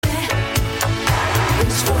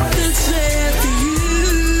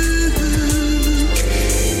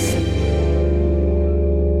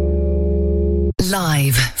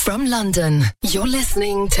Live from London, you're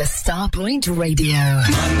listening to Starpoint Radio.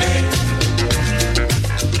 Monday,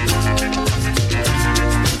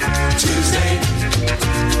 Tuesday,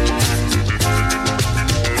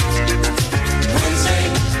 Wednesday,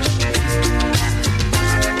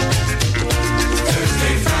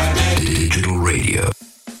 Thursday, Friday. Digital radio.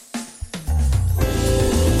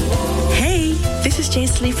 Hey, this is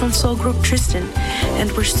Jaisley from soul group Tristan,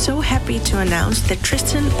 and we're so happy to announce that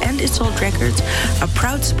Tristan and Isolde Records are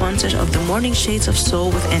proud sponsors of the Morning Shades of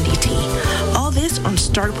Soul with NDT. All this on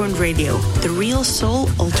Starpoint Radio, the real soul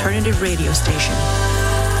alternative radio station.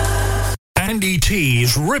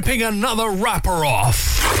 NDT's ripping another rapper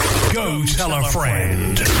off. Go tell a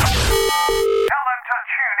friend. Tell them to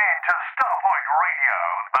tune in to Starpoint Radio,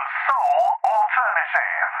 the soul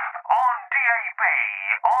alternative, on DAB,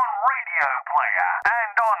 on Radio Player,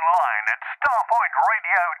 and online at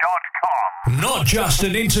starpointradio.com. Not just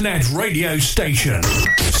an internet radio station.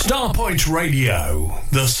 Starpoint Radio,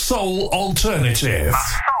 the soul alternative. The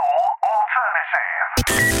soul alternative.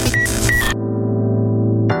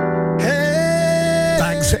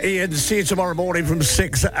 Thanks, Ian. See you tomorrow morning from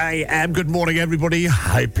 6 a.m. Good morning, everybody.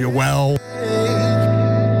 Hope you're well.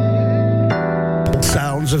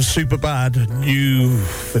 Sounds of Superbad, new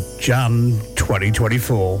for Jan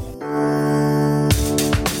 2024.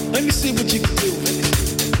 Let me see what you can do.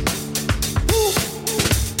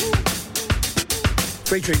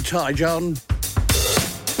 Featuring Ty John.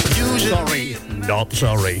 Sorry, not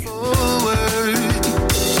sorry.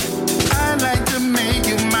 I'd like to make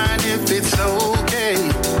you mine if it's okay.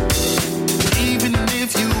 Even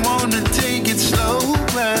if you want to take it slow,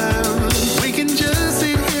 we can just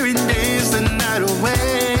sit here and dance the night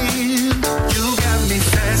away. You got me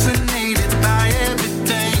fascinated by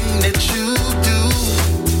everything that you do.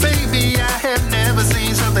 Baby, I have never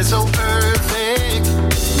seen something so perfect.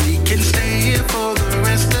 We can stay here for the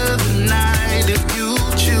rest of the night if you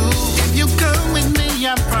choose. If you come with me,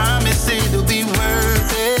 I promise it'll be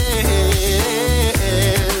worth it.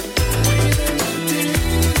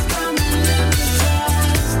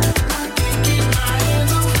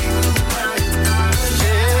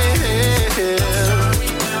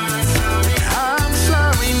 I'm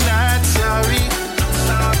sorry, not sorry.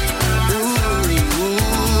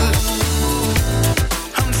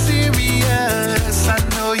 I'm serious, I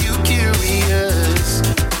know you curious.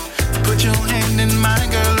 Put your hand in mine,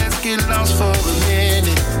 girl, let's get lost for a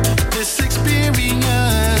minute. This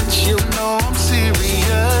experience, you know I'm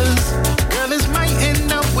serious. Girl, this might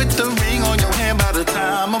end up with the ring on your hand by the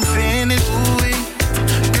time I'm finished. Ooh,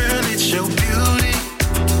 girl, it's your beauty.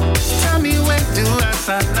 Tell me when do I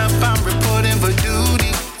sign up? I'm reporting for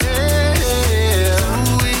duty. Yeah,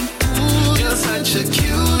 ooh, you're such a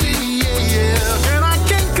cutie. Yeah, girl, I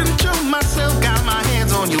can't control myself. Got my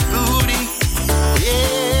hands on your booty.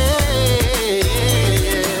 Yeah.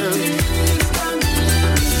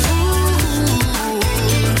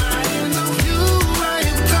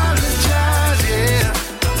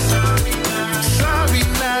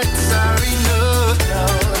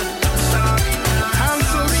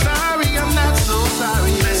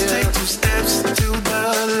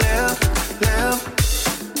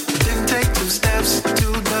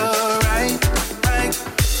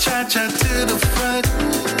 Cha to the front,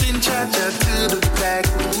 then cha-cha to the back.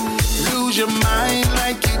 Lose your mind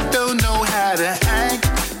like you don't know how to act.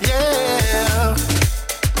 Yeah,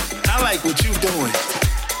 I like what you doing.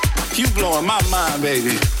 You blowing my mind,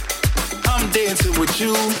 baby. I'm dancing with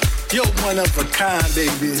you. You're one of a kind,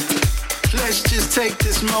 baby. Let's just take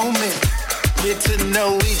this moment, get to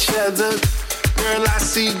know each other. Girl, I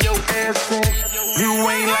see your accent. You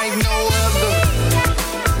ain't like no other.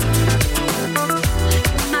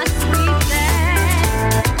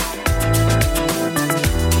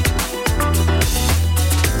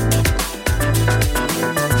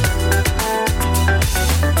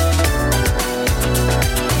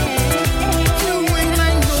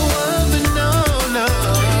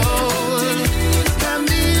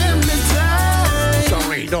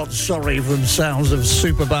 Not sorry from Sounds of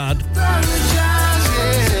Superbad. I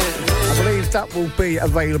believe that will be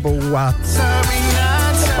available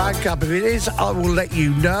back up. If it is, I will let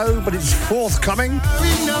you know, but it's forthcoming.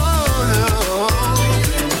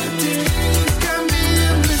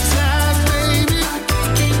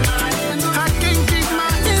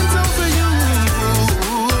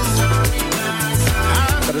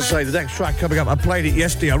 Gotta say, the next track coming up, I played it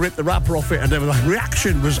yesterday, I ripped the rapper off it, and the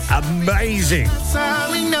reaction was amazing.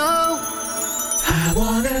 Sorry, no. I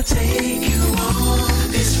wanna take you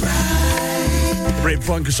on this ride. Brit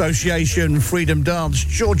Funk Association, Freedom Dance,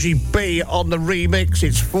 Georgie B on the remix.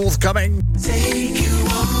 It's forthcoming. Take you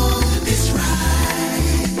on this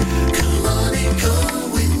ride. Come on and go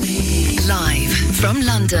with me. Live from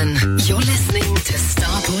London, you're listening to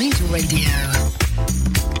Starpoint Radio.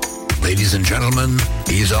 Ladies and gentlemen,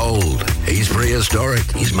 he's old. He's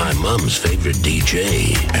prehistoric. He's my mum's favorite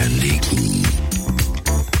DJ, Andy Key.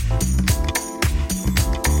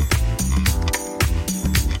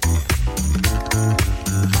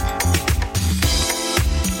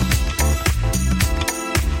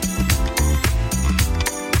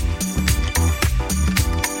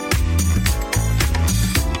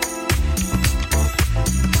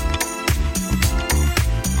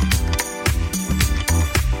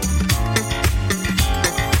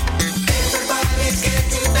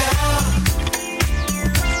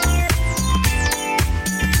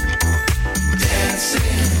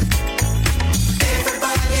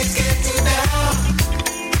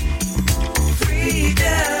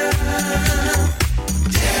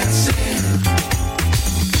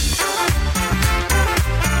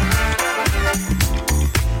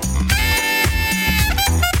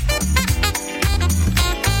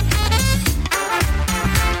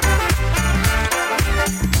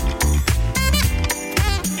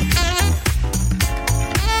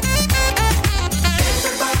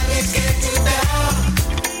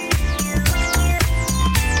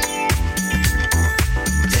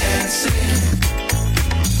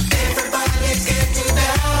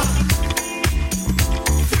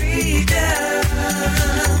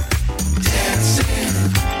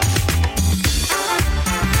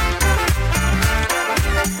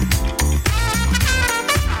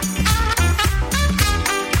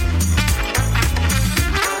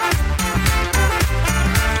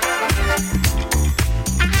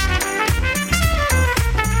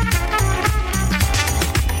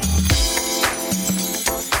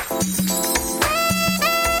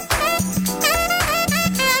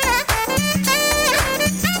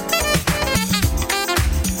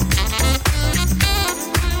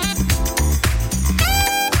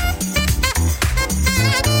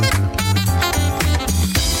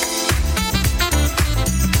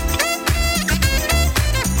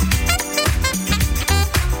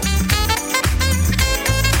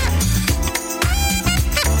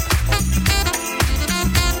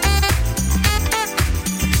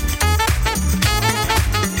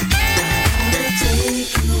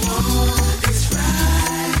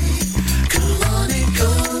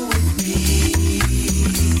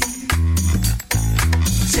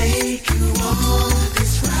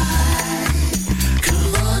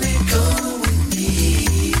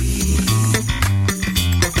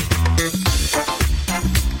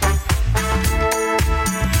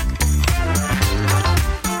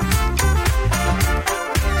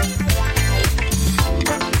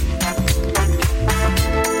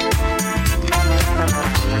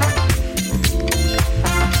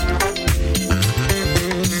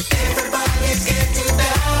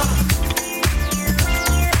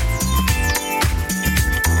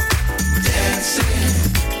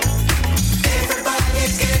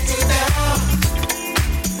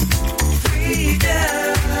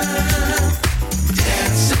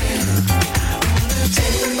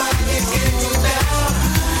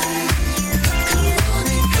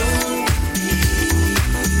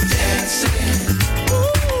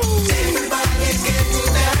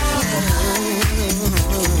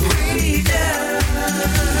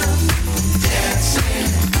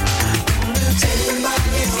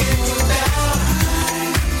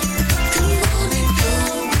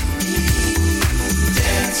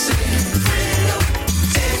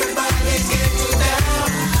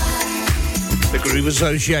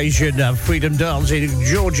 Association, Freedom Dancing,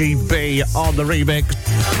 Georgie B on the remix.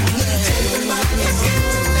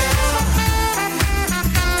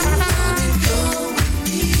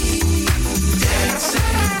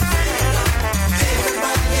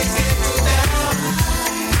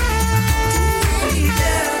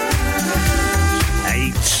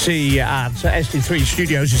 At ST3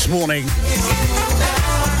 Studios this morning.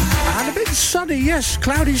 And a bit sunny, yes,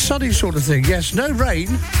 cloudy, sunny sort of thing. Yes, no rain.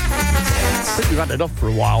 I think we've had it off for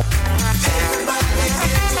a while.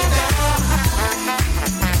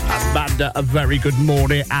 Amanda, a very good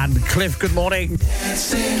morning. And Cliff, good morning.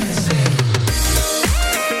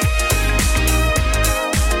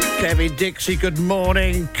 Kevin Dixie, good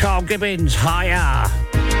morning. Carl Gibbons, hiya.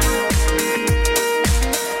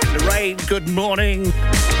 Lorraine, good morning.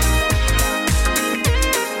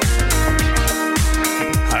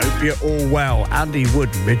 Hope you're all well. Andy Wood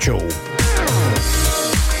Mitchell.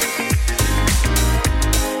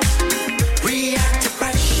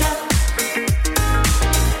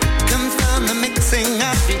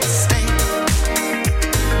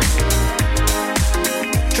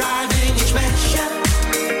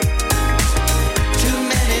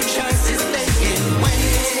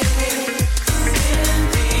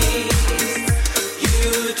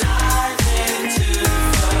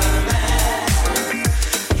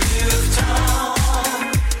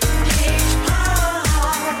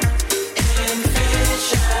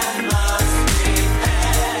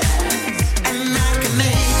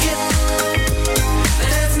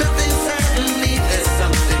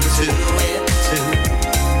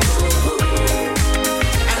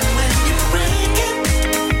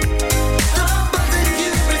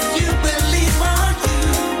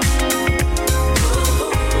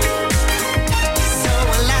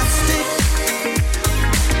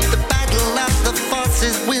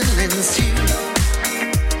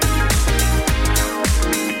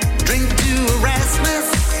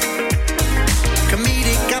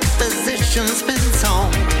 affection spent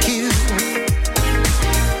on you.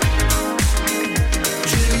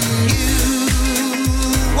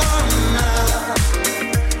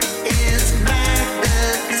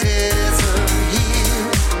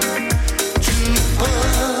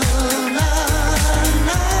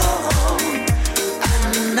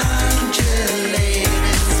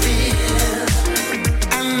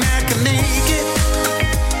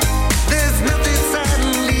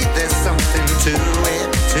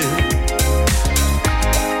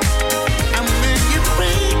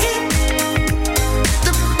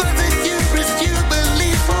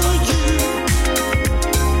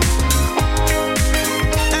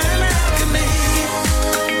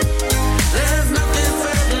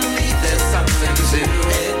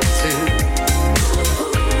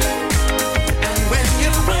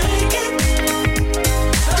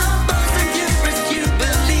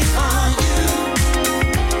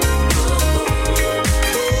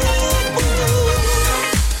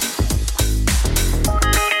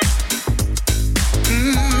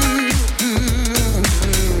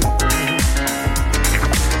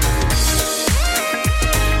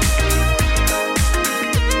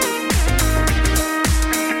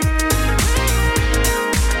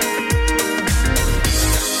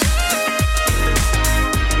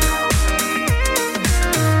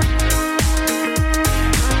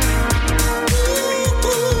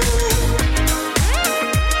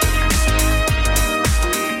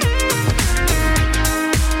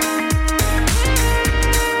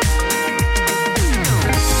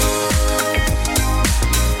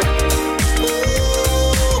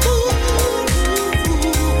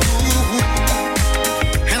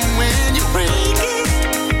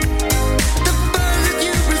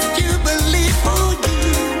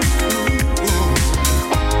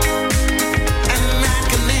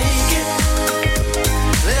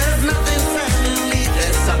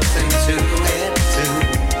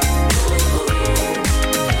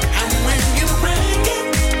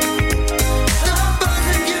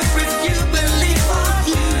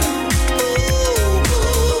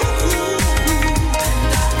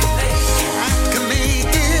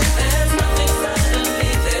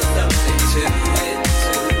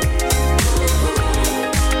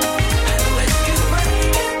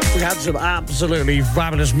 Absolutely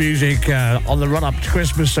fabulous music on the run-up to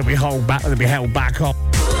Christmas that we held back on.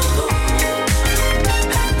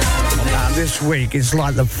 And this week, it's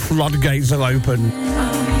like the floodgates are open.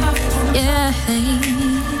 Yeah.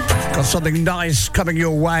 Got something nice coming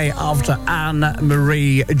your way after Anne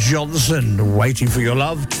Marie Johnson, Waiting for Your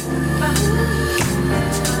Love.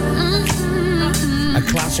 A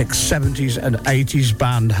classic 70s and 80s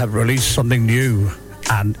band have released something new,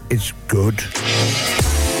 and it's good.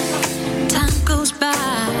 Goes by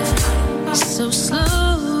so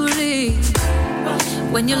slowly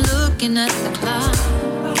when you're looking at the clock,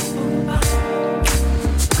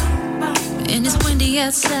 and it's windy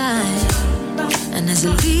outside, and as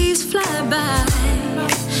the leaves fly by,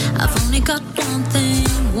 I've only got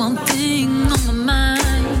one thing on my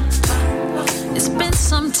mind. It's been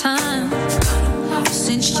some time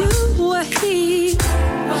since you were here,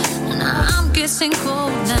 and I'm getting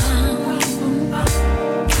cold now.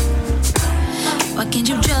 Why can't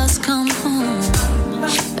you just come home,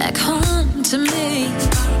 back home to me?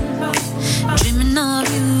 Dreaming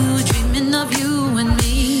of you and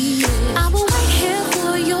me. I will wait here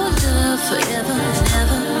for your love forever and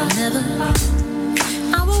ever and ever.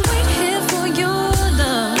 I will wait here for your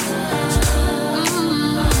love.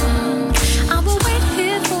 I will wait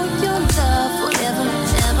here for your love forever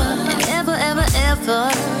and ever and ever, ever.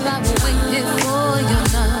 I will wait here for your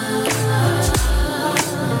love.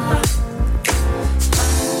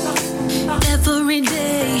 Every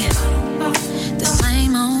day, the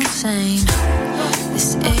same old same.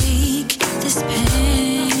 This ache, this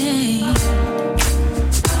pain.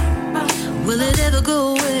 Will it ever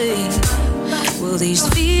go away? Will these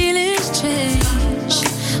feelings change?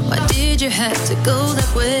 Why did you have to go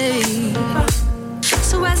that way?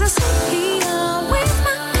 So as I sit here with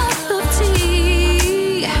my cup of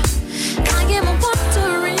tea, I am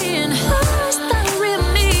wondering who's the real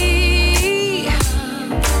me?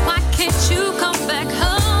 Why can't you come back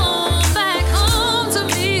home to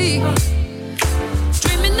me?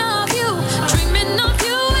 Dreaming of you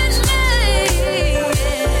and me.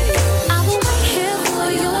 I will wait here for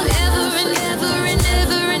you ever and ever and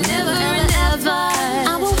ever and ever and ever.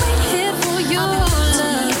 I will wait here for your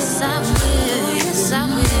love. Yes, I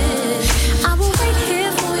will.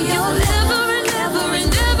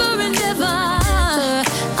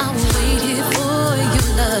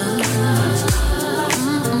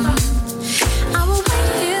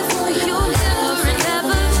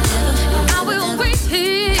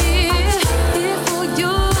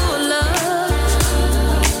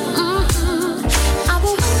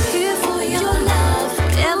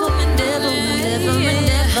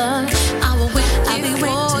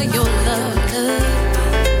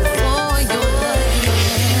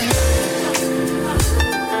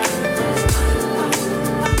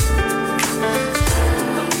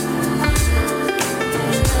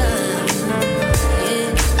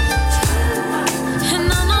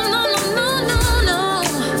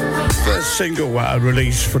 single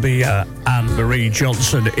release for the Anne-Marie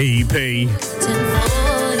Johnson EP. The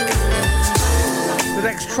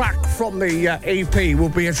next track from the EP will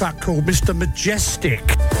be a track called Mr. Majestic.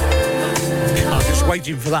 I'm just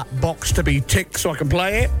waiting for that box to be ticked so I can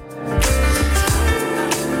play it.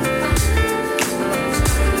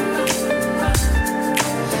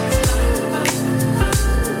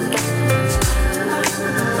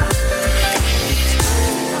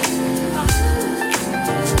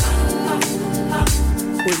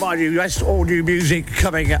 Remind you, that's all new music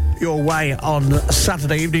coming your way on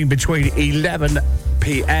Saturday evening between 11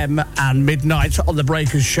 p.m. and midnight on The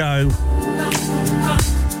Breakers Show.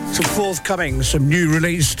 Some forthcoming, some new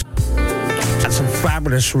released, and some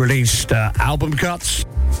fabulous released album cuts.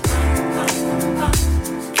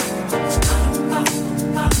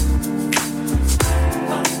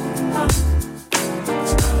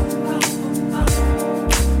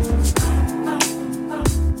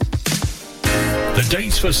 The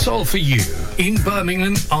dates for Soul For You in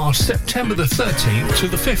Birmingham are September the 13th to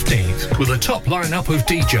the 15th, with a top lineup of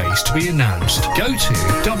DJs to be announced. Go to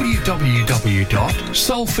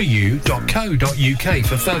www.soulforyou.co.uk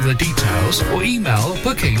for further details or email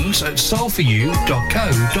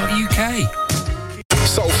bookings@soulforyou.co.uk.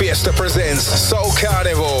 Soul Fiesta presents Soul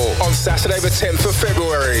Carnival on Saturday the 10th of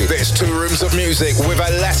February. There's 2 rooms of music with a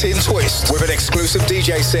Latin twist, with an exclusive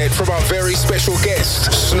DJ set from our very special guest,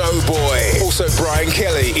 Snowboy. Also Brian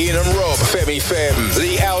Kelly, Ian and Rob, Femi Fem,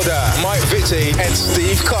 Lee Alder, Mike Vitti and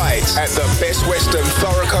Steve Kite at the Best Western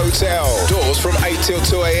Thurrock Hotel. Doors from 8 till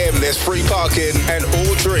 2 a.m. There's free parking and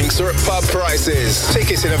all drinks are at pub prices.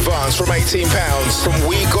 Tickets in advance from £18 from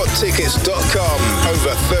WeGotTickets.com.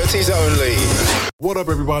 Over 30s only. What up,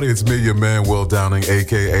 everybody? It's me, your man, Will Downing,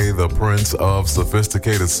 a.k.a. the Prince of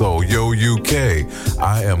Sophisticated Soul. Yo, UK,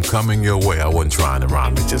 I am coming your way. I wasn't trying to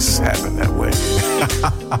rhyme. It just happened that way.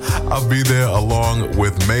 I'll be there along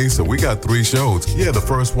with Mesa. We got 3 shows. Yeah, the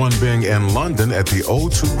first one being in London at the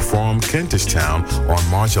O2 Forum, Kentish Town on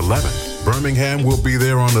March 11th. Birmingham will be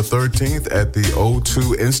there on the 13th at the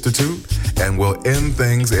O2 Institute, and we'll end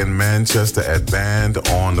things in Manchester at Band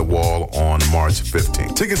on the Wall on March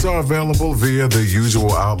 15th. Tickets are available via the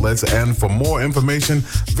usual outlets, and for more information,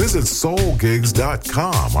 visit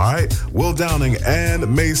soulgigs.com. All right? Will Downing and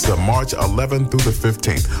Mesa, March 11th through the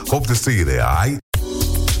 15th. Hope to see you there, all right?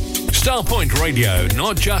 Starpoint Radio,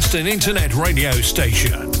 not just an internet radio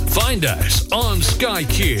station. Find us on Sky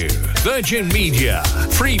Q, Virgin Media,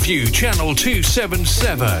 Freeview Channel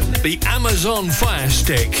 277, the Amazon Fire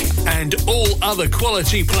Stick, and all other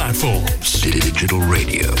quality platforms. Digital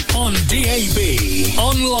radio. On DAB,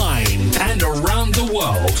 online, and around the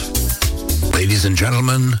world. Ladies and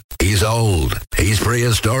gentlemen, he's old. He's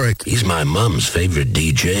prehistoric. He's my mum's favorite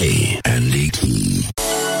DJ, Andy Key.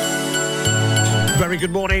 Very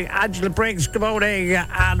good morning, Angela Briggs. Good morning,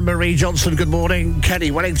 Anne-Marie Johnson. Good morning,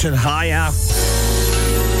 Kenny Wellington. Hiya.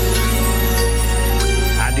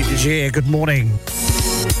 Andy Desir. Good morning.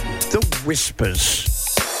 The Whispers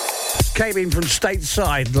came in from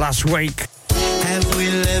stateside last week. Have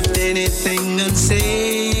we left anything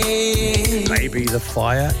unsaid? Maybe the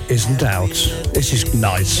fire isn't out. This is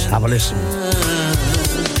nice. Have a listen.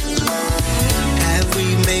 Have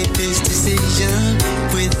we made this decision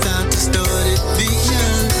without distorted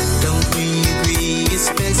vision? Don't we agree it's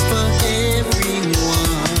best for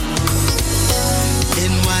everyone?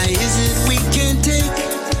 Then why is it we can't take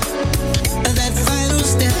that final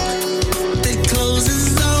step that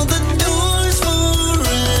closes all the doors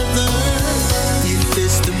forever? If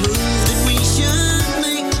it's the move that we should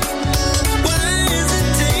make, why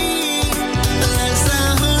hesitate? Unless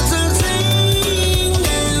our hearts are saying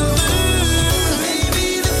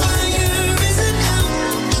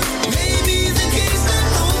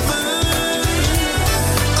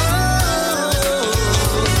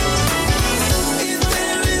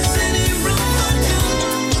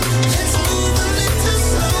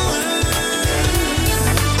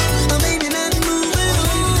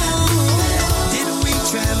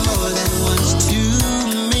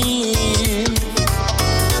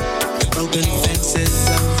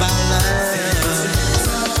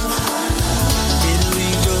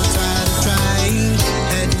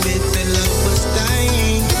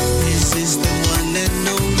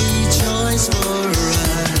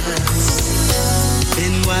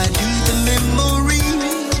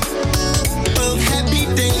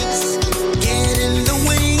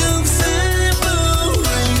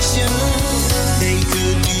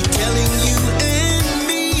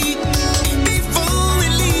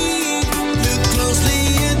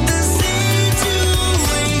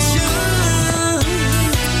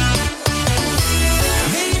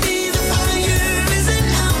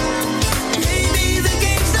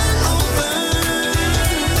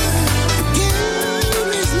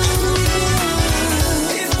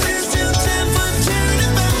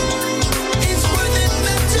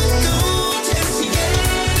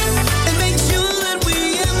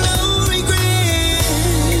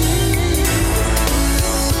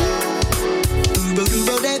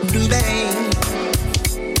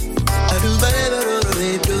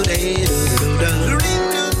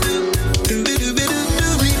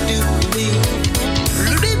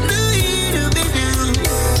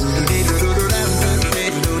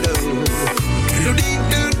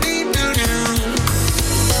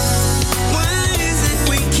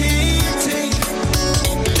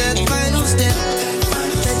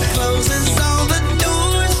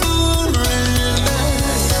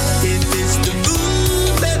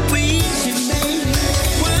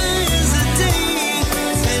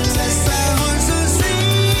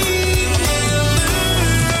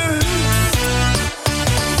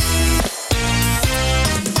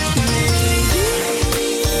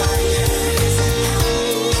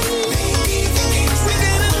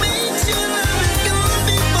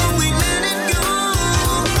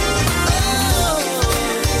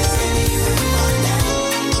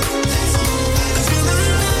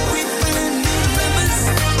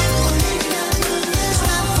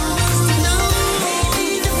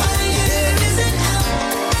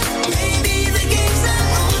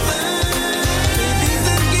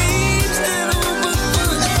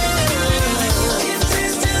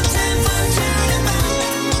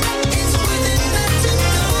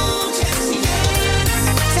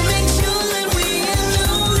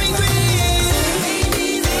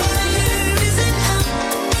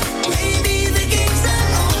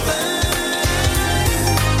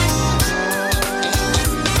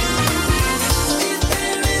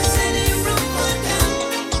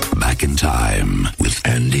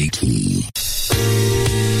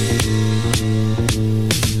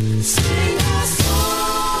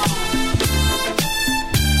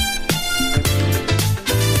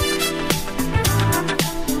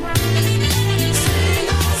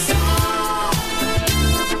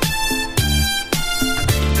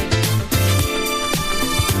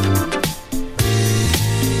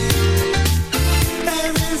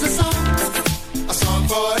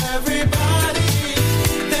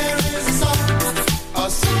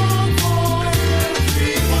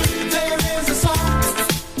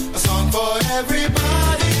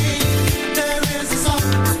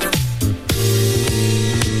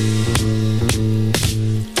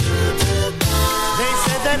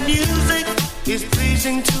is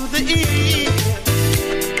pleasing to the ear.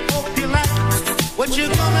 Hope you like what you're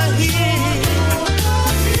gonna hear.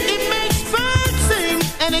 It makes birds sing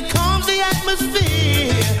and it calms the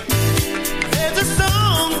atmosphere. There's a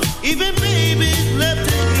song even babies love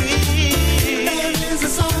to hear. There is a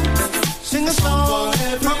song, sing a song for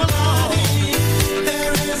everybody.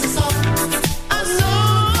 There is a song, a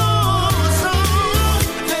song, a song.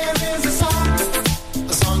 There is a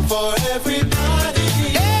song for everybody.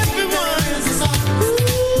 Everyone is a song.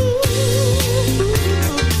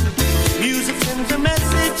 Music sends a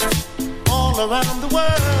message all around the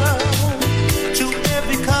world to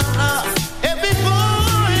every color, every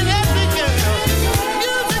boy and every girl.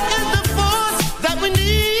 Music is the force that we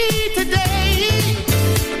need today.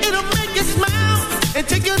 It'll make you smile and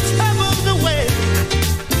take your troubles away.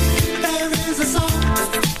 There is a song,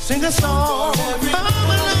 sing a song, come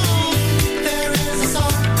along. There is a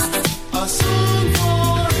song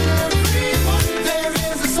for everyone. There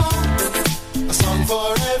is a song for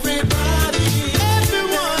everybody.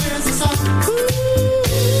 Everyone is a song.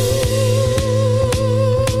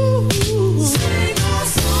 Sing a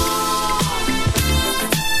song.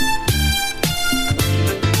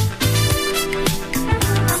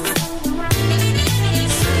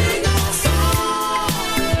 Sing a song.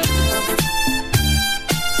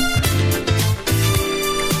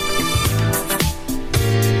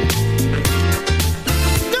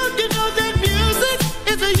 Don't you know that music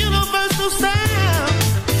is a universal sound?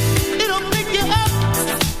 It'll pick you up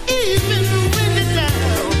even when you're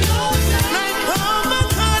down. Like Paul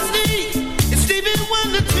McCartney and Stevie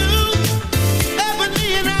Wonder too. Ebony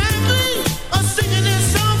and Ivory are singing this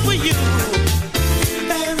song for you.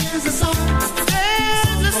 There is a song.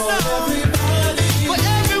 There's a song for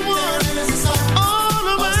everyone. All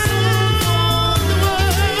around the world.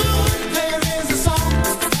 There is a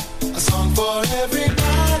song for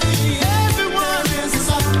everybody. Everyone is a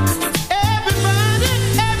song. Everybody,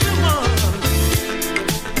 everyone.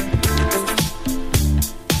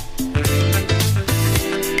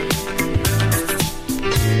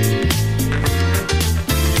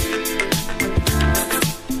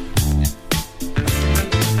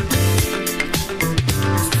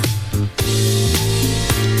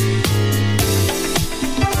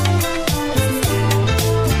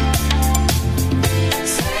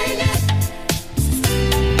 Sing it.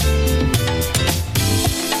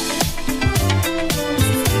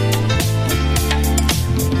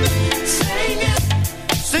 Sing it.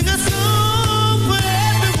 Sing a song for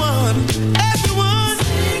everyone. Everyone.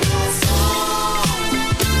 Sing a song.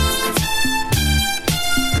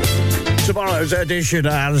 Tomorrow's edition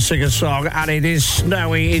and Sing a Song, and it is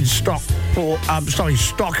snowy in Stockholm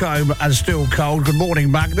and still cold. Good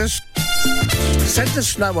morning, Magnus. Send the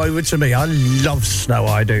snow over to me. I love snow,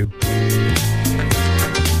 I do.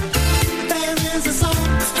 There is a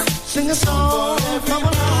song. Sing a song for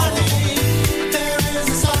everybody. There is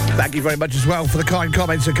a song. Thank you very much as well for the kind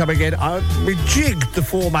comments that are coming in. We jigged the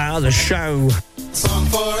format of the show Song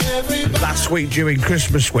for everybody. last week during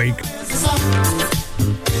Christmas week, There's a song.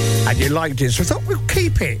 and you liked it, so I thought we'll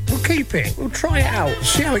keep it. We'll try it out,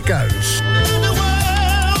 see how it goes. In the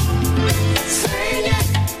world. Sing it.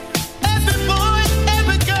 Every boy,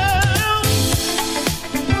 every girl.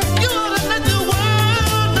 You ought to let the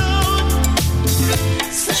world know.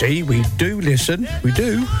 See, we do listen, we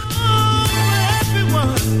do.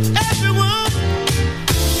 Everyone, everyone.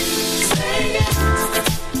 Sing it.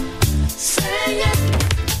 Sing it.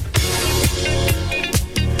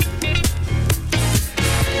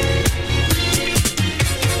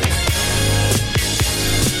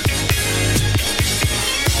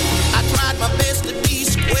 I tried my best to be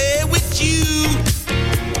square with you.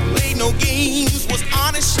 Played no games, was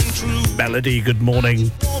honest and true. Melody, good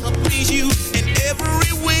morning. Wanna please you in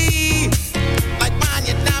every way. Like buying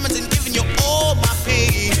your diamonds and giving you all my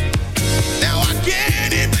pay. Now I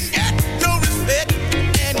can't even get no respect.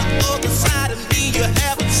 And the other side of me you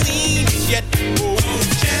haven't seen it yet. Oh,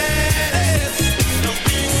 Janice, don't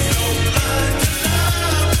be so blind to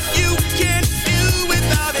love. You can't do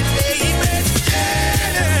without it, baby.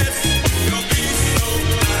 Janice, don't be so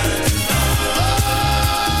blind to love.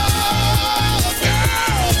 Oh,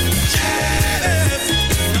 girl, Janice,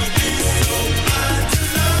 don't be so blind to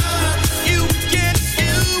love. You can't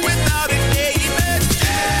do without it, baby.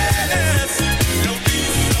 Janice, don't be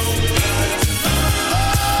so blind to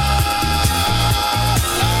love.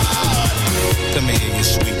 Come here, you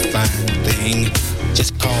sweet fine thing.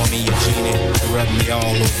 Just call me your genie, rub me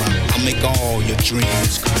all over. I'll make all your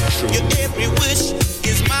dreams come true. Your every wish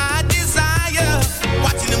is my desire.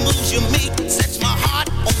 Watching the moves you make sets my heart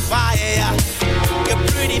on fire. Your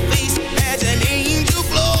pretty face has an angel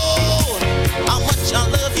glow.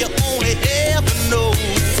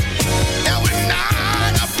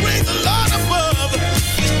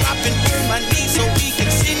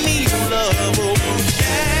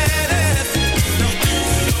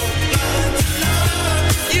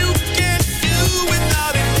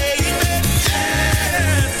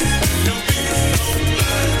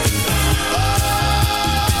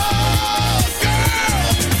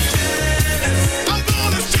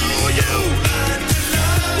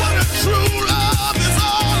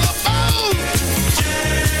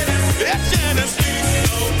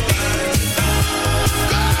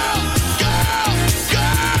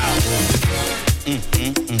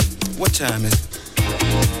 What time is it?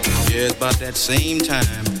 Yeah, it's about that same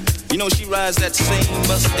time. You know, she rides that same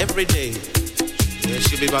bus every day. Yeah,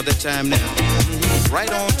 she'll be about that time now. Right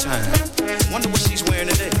on time. Wonder what she's wearing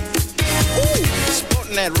today. Ooh,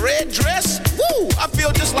 sporting that red dress. Woo, I feel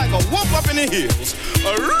just like a whoop up in the hills.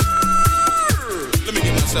 Let me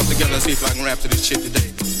get myself together and see if I can rap to this chick today.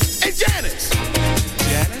 Hey, Janice!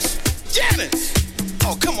 Janice? Janice!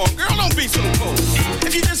 Oh, come on, girl, don't be so cold.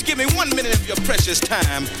 If you just give me 1 minute of your precious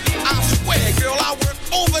time, I swear, girl, I'll work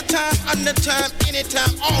overtime, undertime, anytime,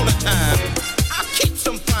 all the time. I'll keep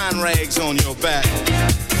some fine rags on your back.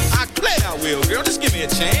 I declare I will, girl, just give me a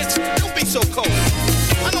chance. Don't be so cold.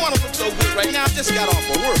 I know I don't look so good right now, I just got off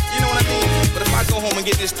of work, you know what I mean? But if I go home and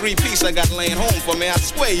get this 3-piece I got laying home for me, I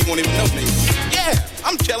swear you won't even know me. Yeah,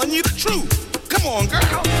 I'm telling you the truth. Come on,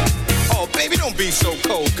 girl. Oh, baby, don't be so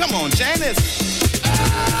cold. Come on, Janice.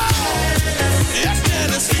 Yes,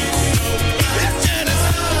 Janice. Yes, Janice.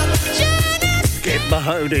 Janice. Kid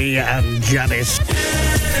Mahoney and Janice.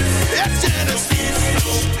 Yes, Janice.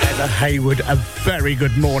 Heather Hayward, a very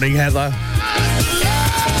good morning, Heather.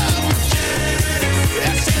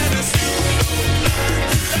 Yes, Janice.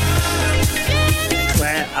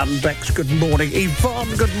 Claire and Bex, good morning.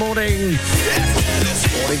 Yvonne, good morning. Yes,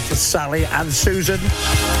 morning for Sally and Susan.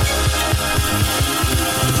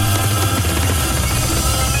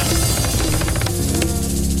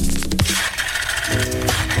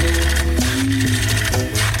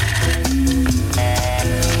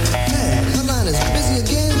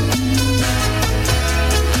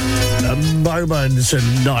 Moments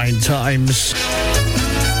and 9 times.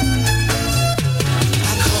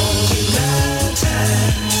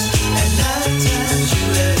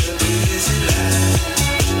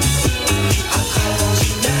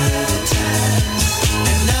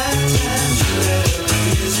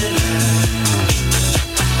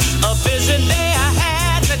 A busy day I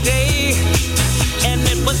had today, and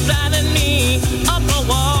it was driving me up a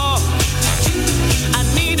wall. I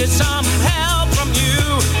needed some help from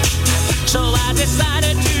you, so I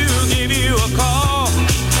decided to give you a call.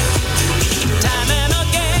 Time and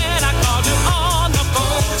again I called you on the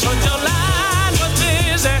phone, but your line was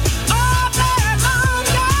busy all day long.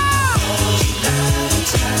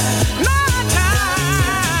 Night time.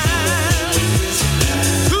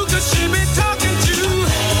 Who could she be talking to?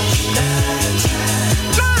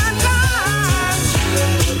 Night time.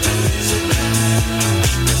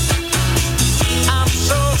 I'm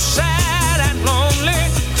so sad and lonely,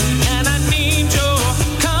 and I need your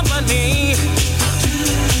company.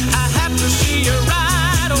 I have to see you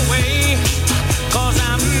right away, 'cause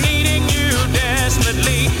I'm needing you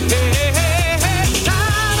desperately. Hey, hey, hey, hey.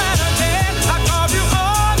 Time and again I called you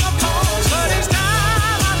on the phone, but each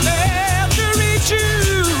time I failed to reach you,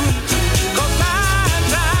 'cause 9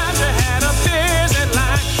 times you had a busy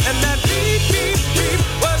line, and that beep, beep, beep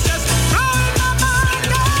was just blowing my mind.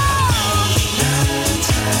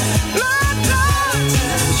 Night time.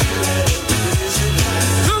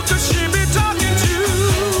 Who could she be talking to?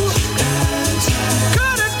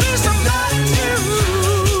 Could it be somebody new?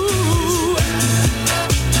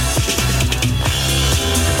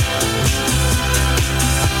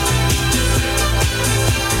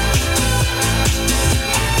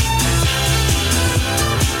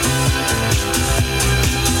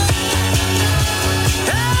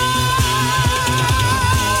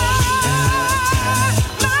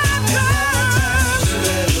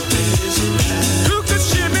 Who could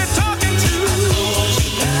she be talking to?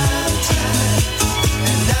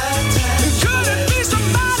 Could it be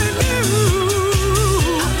somebody new?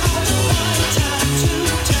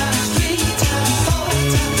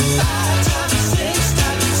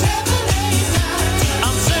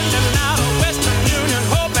 I'm sending out a Western Union,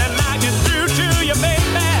 hoping I get through to you,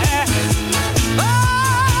 baby.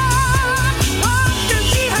 Oh, can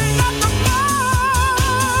she hang up the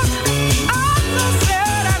phone? I'm so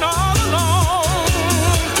sad and all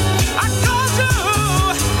alone. I called you.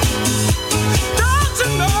 Don't you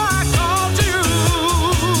know I called you?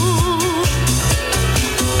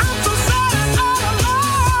 I'm so sad and all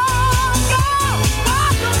alone. Girl, why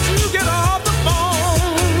don't you get off the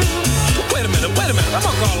phone? Wait a minute. I'm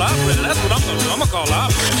gonna call the operator. That's what I'm gonna do. I'm gonna call the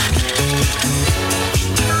operator.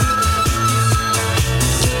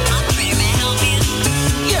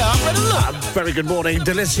 Yeah, I'm ready to look. Very good morning,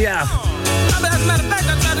 Delicia. As a matter of fact, I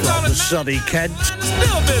tried to call it Sunny Kent.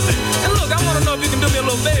 still busy. And look, I want to know if you can do me a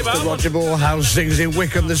little favor. The Roger Moore House sings in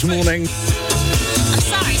Wickham this morning.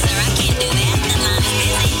 Sorry, sir, I can't do that. The line is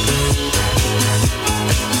busy.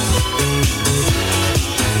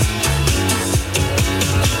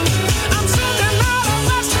 I'm sending out a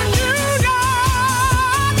Western Union,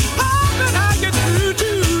 hoping I get through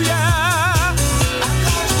to ya.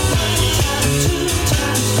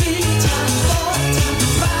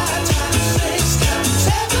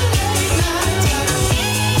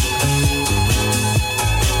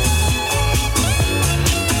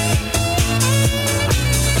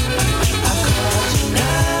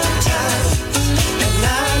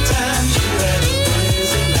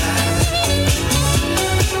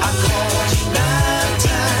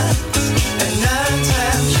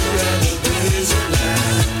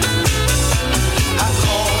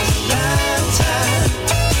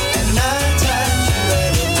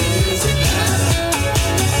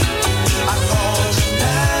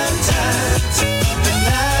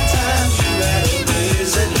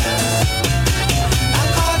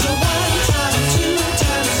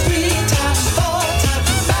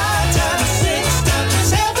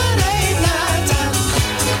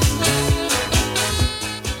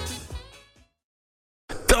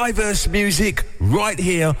 diverse music right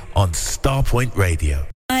here on Starpoint Radio.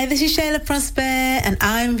 Hi, this is Shayla Prosper, and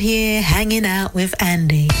I'm here hanging out with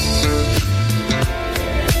Andy.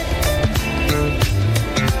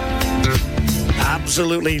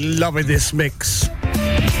 Absolutely loving this mix.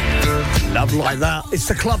 Love like that. It's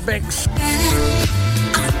the club mix.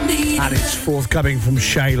 And it's forthcoming from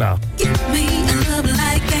Shayla.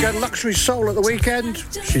 Got Luxury Soul at the weekend.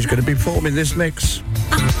 She's going to be performing this mix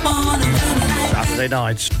Saturday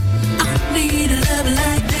nights. I need a love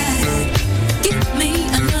like that. Give me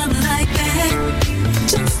a love like that.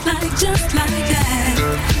 Just like that.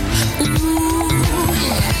 Ooh.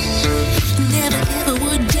 Never ever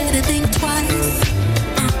would dare to think twice.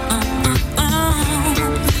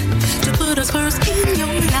 To put us first in your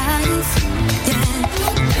life. Yeah.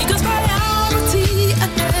 Because priority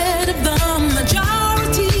ahead of the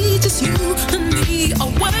majority. Just you and me,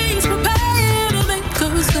 always prepared to make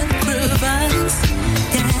a sacrifice.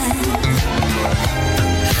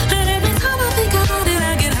 And every time I think about it,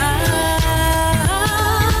 I get high.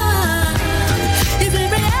 Is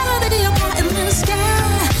it reality or part in the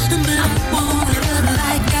sky? But I want a love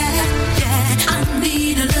like that. Yeah, I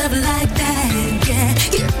need a love like that. Yeah,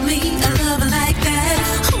 give me a love like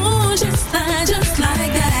that. Oh, just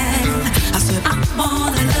like that. I said I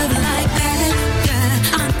want a love like that.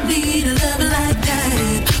 Yeah, I need a love like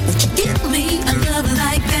that. Won't you give me a love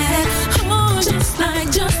like that? Oh, just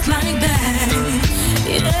like that.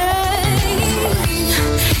 Yeah.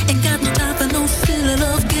 Ain't got no time for no silly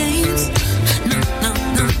love games.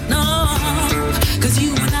 No. 'Cause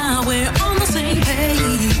you and I, we're on the same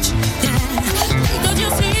page. Yeah. Because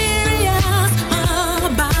you're serious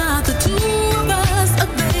about the two of us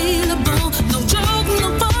available. No joke, no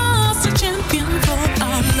fuss, a champion for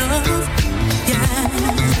our love. Yeah.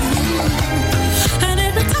 And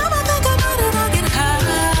every time I think about it, I get high.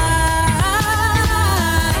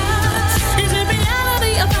 Is it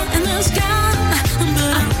reality about in the sky?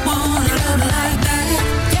 But I want a love like that.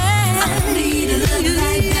 Yeah, I need a love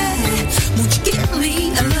like that. Won't you give me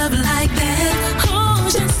a love like that? Oh,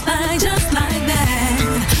 just like that.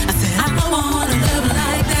 I said I want a love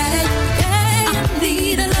like that. Yeah, I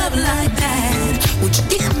need a love like that. Would you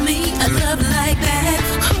give me a love like that?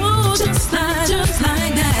 Oh, just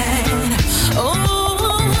like that. Oh,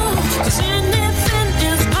 'cause anything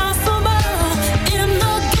is possible in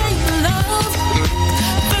the game of love.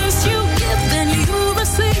 First you give, then you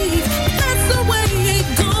receive. That's the way it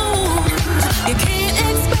goes. You can't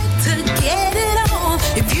expect to get it all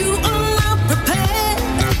if you are not prepared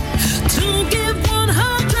to give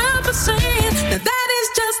 100%. Now that is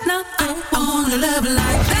just not I want a love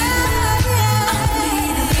like that.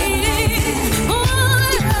 Oh,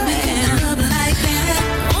 yeah. Love like that.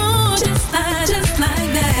 Oh, just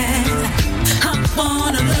like that. I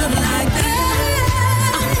want a love like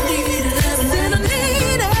that. I need a love and I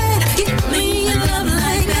need it. Give me a love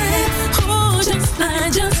like that. Oh, just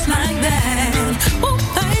like that. Oh,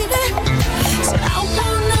 baby. Said I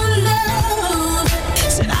wanna love.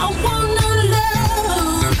 Said I wanna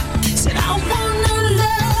love. Said I wanna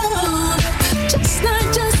love.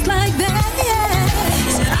 Just like that.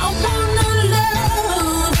 Yeah. Said I wanna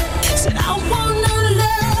love. Said I wanna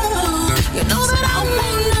love. You know that I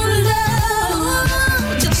wanna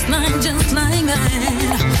love. Just like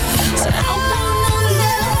that. Said I wanna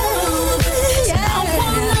love. Said I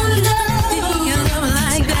wanna love. You love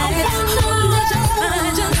like that. Oh,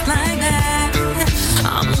 just like that. I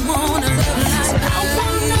wanna love like that. I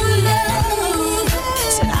wanna love.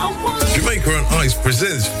 Said I wanna. Jamaica on Ice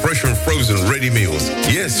presents Fresh and Frozen Ready Meals.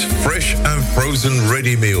 Yes, fresh and frozen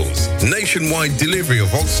ready meals. Nationwide delivery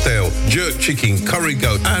of oxtail, jerk chicken, curry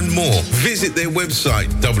goat, and more. Visit their website,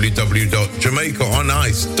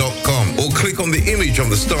 www.jamaicanice.com, or click on the image on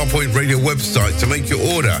the Starpoint Radio website to make your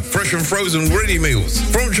order. Fresh and frozen ready meals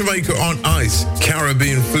from Jamaica on Ice.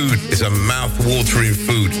 Caribbean food is a mouth-watering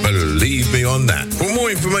food. Believe me on that. For more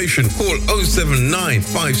information, call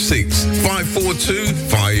 07956 542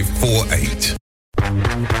 548.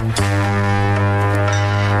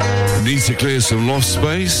 Need to clear some loft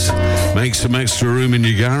space? Make some extra room in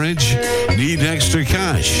your garage? Need extra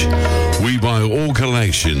cash? We buy all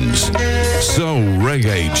collections. Soul,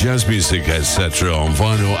 reggae, jazz music, etc. on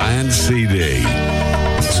vinyl and CD.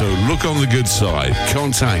 So look on the good side.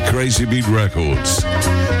 Contact Crazy Beat Records.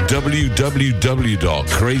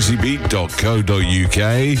 www.crazybeat.co.uk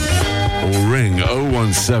or ring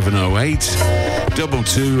 01708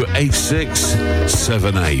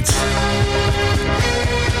 228678.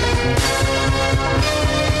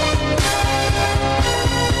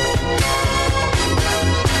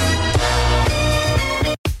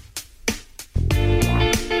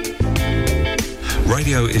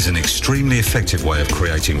 Radio Radio is an extremely effective way of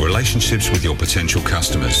creating relationships with your potential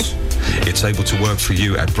customers. It's able to work for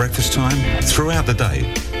you at breakfast time, throughout the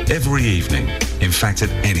day, every evening, in fact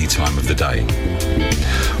at any time of the day.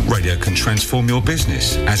 Radio can transform your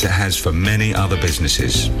business as it has for many other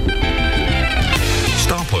businesses.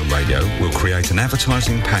 Starpoint Radio will create an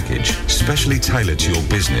advertising package specially tailored to your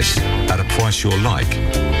business at a price you'll like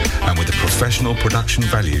and with the professional production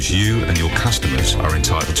values you and your customers are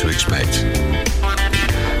entitled to expect.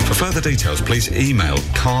 For further details, please email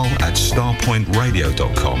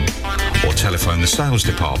carl@starpointradio.com or telephone the sales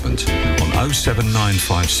department on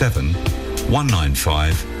 07957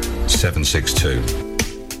 195 762.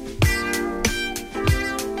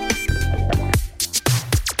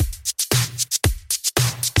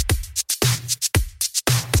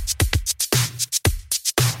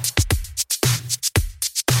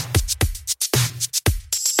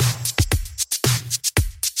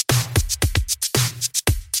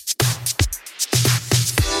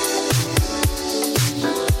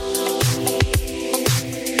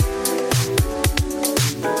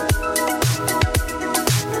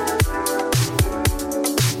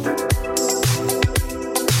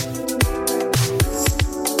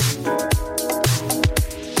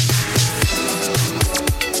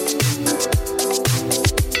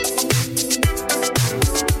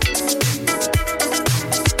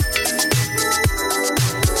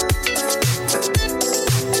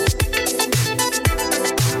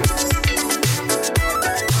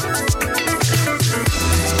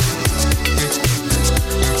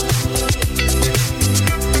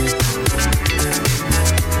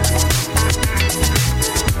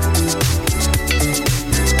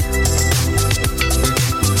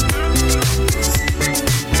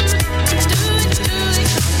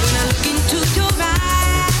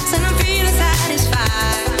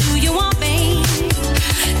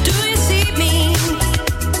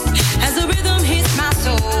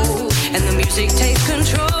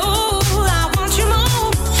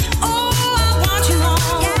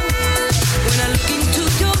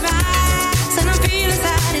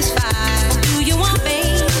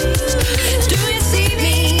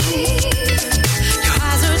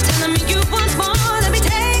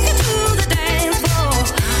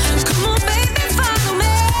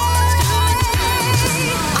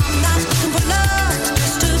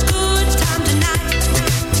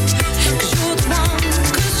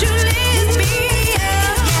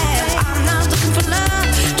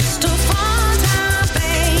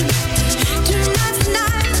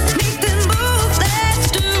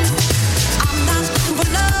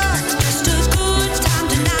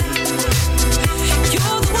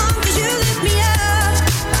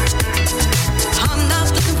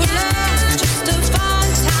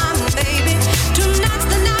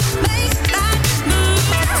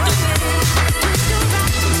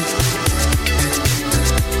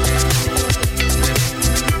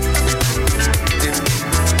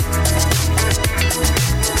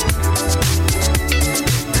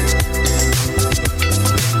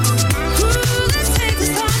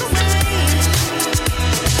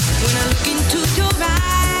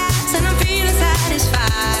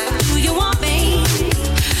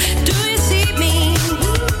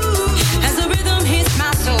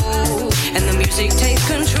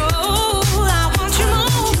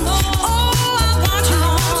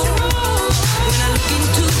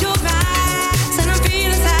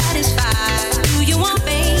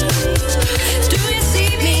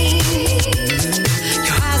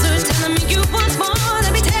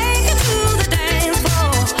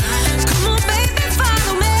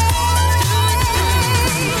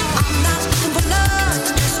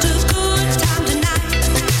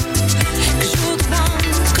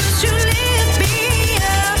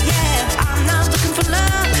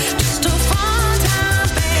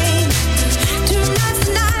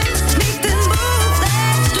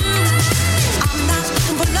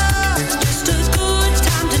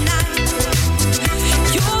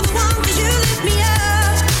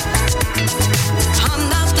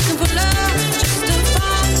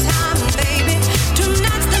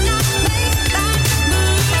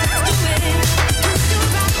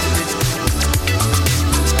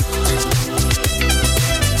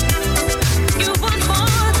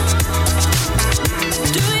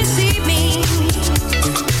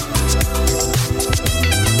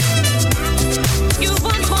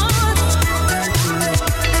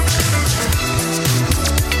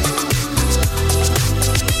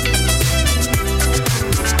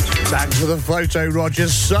 The photo,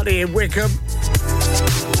 Rogers. Sunny in Wickham.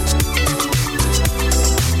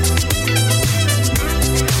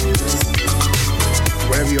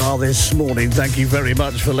 Wherever you are this morning, thank you very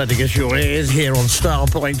much for lending us your ears here on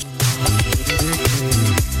Starpoint.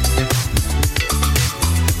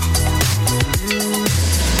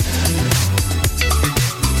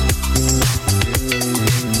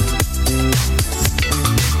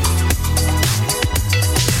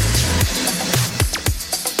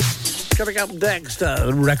 Coming up next,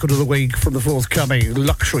 record of the week from the forthcoming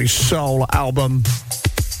Luxury Soul album.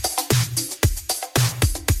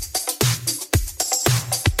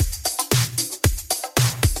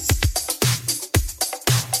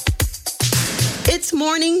 It's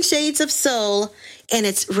Morning Shades of Soul, and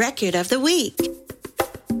it's record of the week.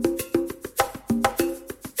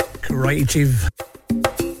 Creative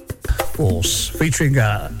Force, featuring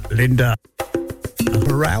Linda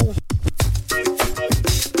Burrell.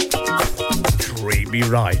 Treat Me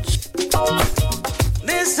Right.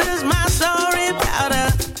 This is my story about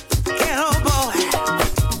a ghetto boy.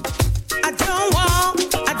 I don't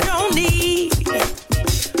want, I don't need.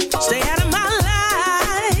 Stay out of my life.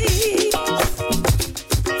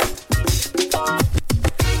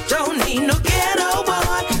 Don't need no ghetto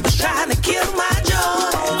boy who's trying to kill my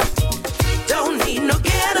joy. Don't need no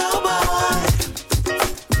ghetto boy.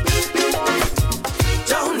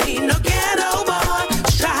 Don't need no ghetto boy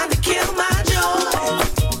who's trying to kill my joy.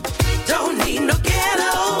 Don't need no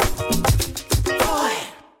ghetto boy.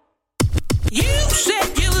 You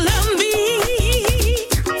said you love me,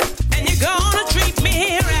 and you're gonna treat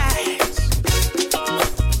me right.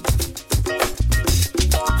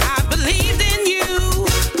 I believed in you,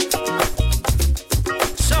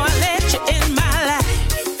 so I let you in my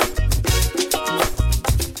life.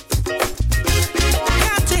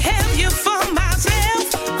 Got to have you for myself.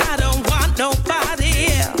 I don't want nobody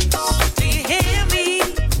else. Do you hear me?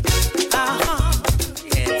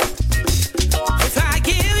 Yeah. If I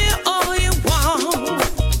give you all you want,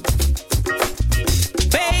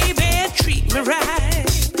 baby, treat me right.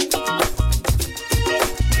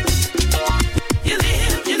 You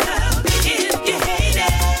live, you love, you hate, you hate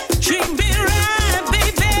it. Treat me right,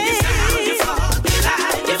 baby. You found your fault, you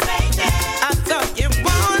lied, you faked it. I thought you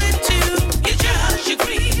wanted to, you judged, you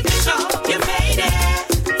grieved, you saw, you made it.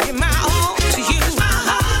 Give my all to you. It's my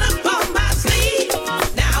heart upon my sleeve.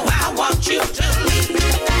 Now I want you to leave.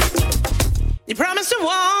 You promised to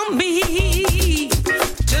want me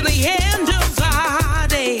till the end of our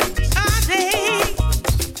days. Our days.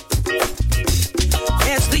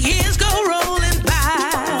 As the years go rolling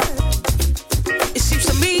by, it seems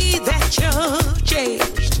to me that you've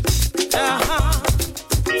changed.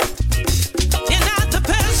 You're not the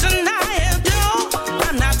person I adore.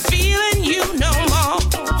 I'm not feeling you no more.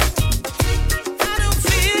 I don't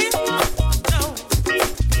feel, no,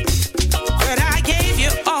 that I gave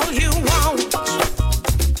you all you want.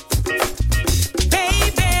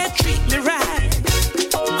 Baby, treat me right.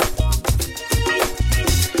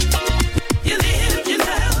 You live, you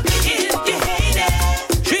love, you hate, you hate it.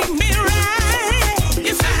 Treat me right.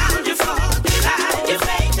 You found your fault, you lied, you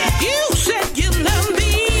faked it. You said you love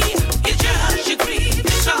me, you judged, you grieved,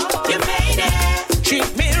 you saw, you made it. Treat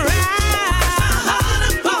me right. My heart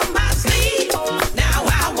upon my sleeve. Now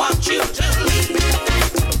I want you to leave.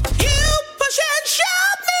 You push and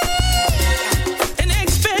shove me and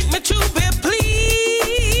expect me to be pleased.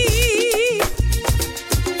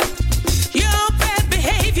 Your bad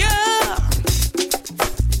behavior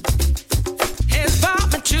has brought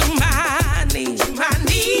me to my knees. My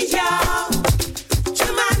knees, y'all. To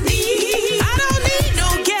my knees. I don't need no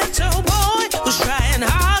ghetto boy who's trying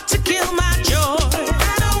hard to kill my joy.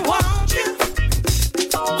 I don't want you.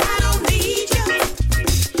 I don't need you.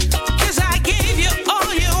 'Cause I gave you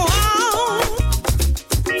all you want.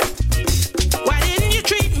 Why didn't you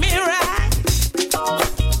treat me right?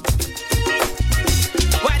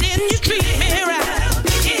 Why didn't you treat me right?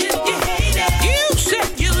 You hate it. You said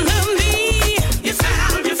you love me. You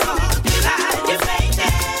found your fault. You lied. You faked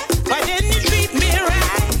it. Why didn't you treat me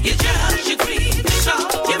right? You judged. You grieved. You saw.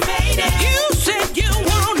 You made it. You said you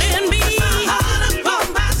wanted me. My heart upon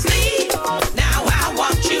my sleeve. Now I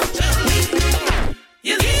want you to leave.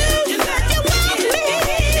 You live. You love. You want me.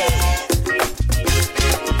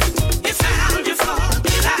 You found your fault.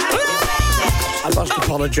 You lied. You faked it. I must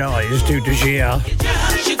apologise to Dejia.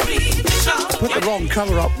 Judged. You grieved. You saw. Put the wrong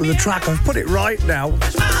colour up with the track. I've put it right now.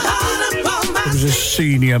 My heart upon my It was a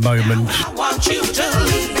senior moment. I want you to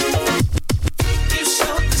leave. You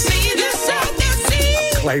sowed the seed, you sowed the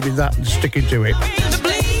seed. Claiming that and sticking to it. To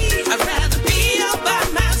bleed. I'd rather be all by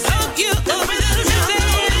myself. You over the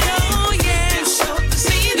oh yeah. You sowed the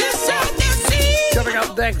seed, you sowed the seed. Coming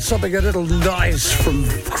up next, something a little nice from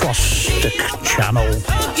Cross-Stick Channel.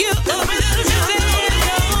 You over the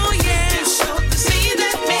oh yeah. You sowed the seed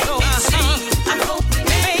that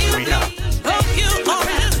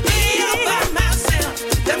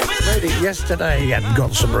played it yesterday and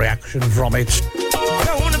got some reaction from it.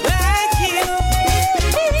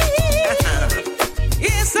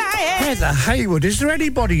 Yes, I am. Heather Hayward, is there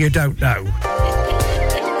anybody you don't know?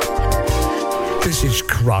 This is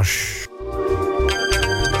Crush.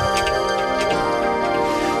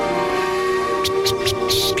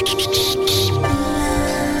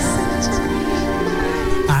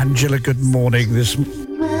 Angela, good morning. This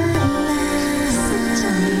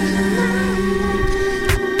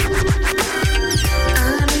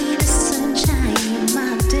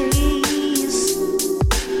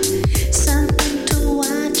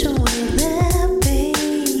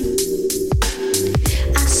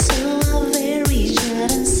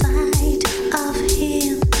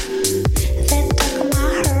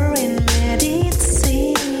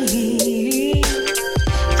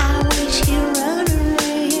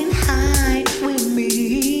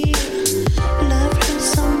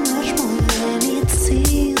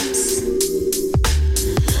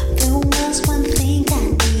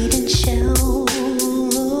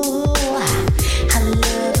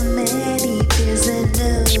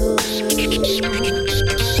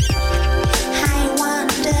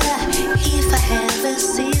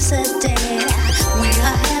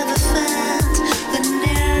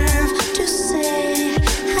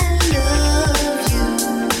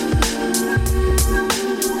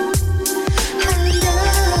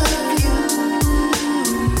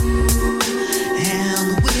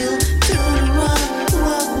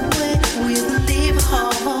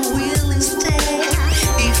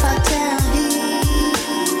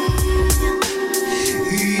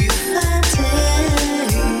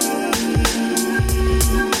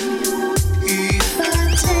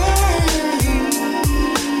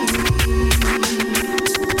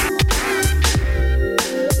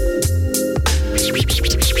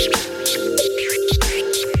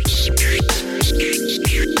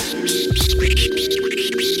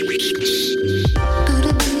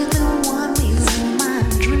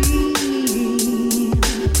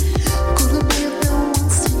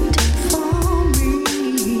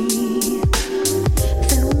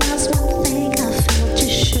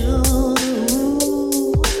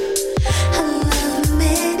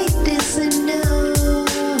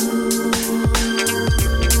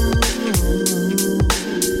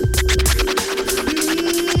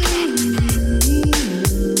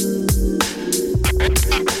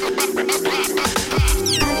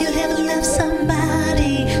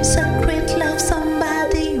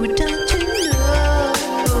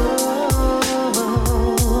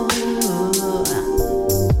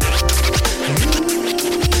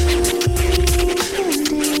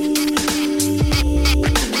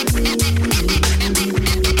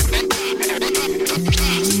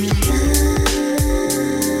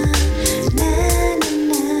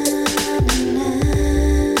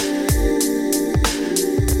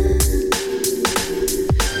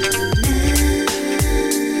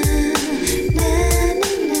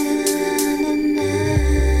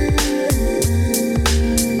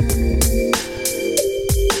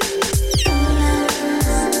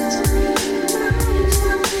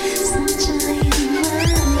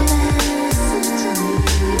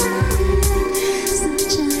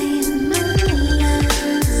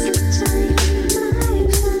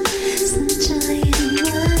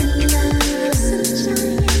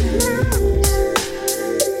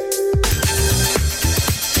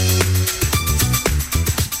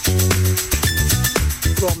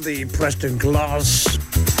Preston Glass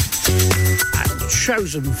and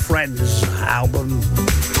Chosen Friends album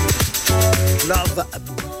Love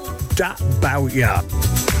Dat Bout Ya.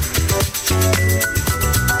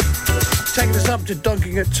 Taking us up to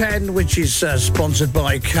Dunking at 10, which is sponsored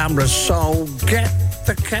by Camera Soul. Get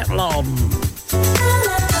the kettle on.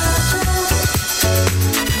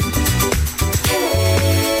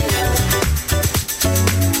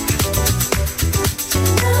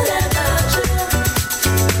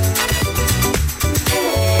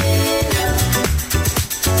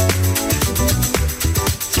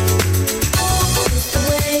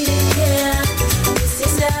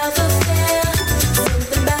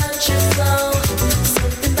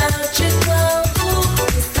 Something about your glow,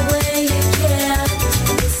 it's the way you care.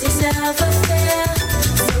 This is love affair.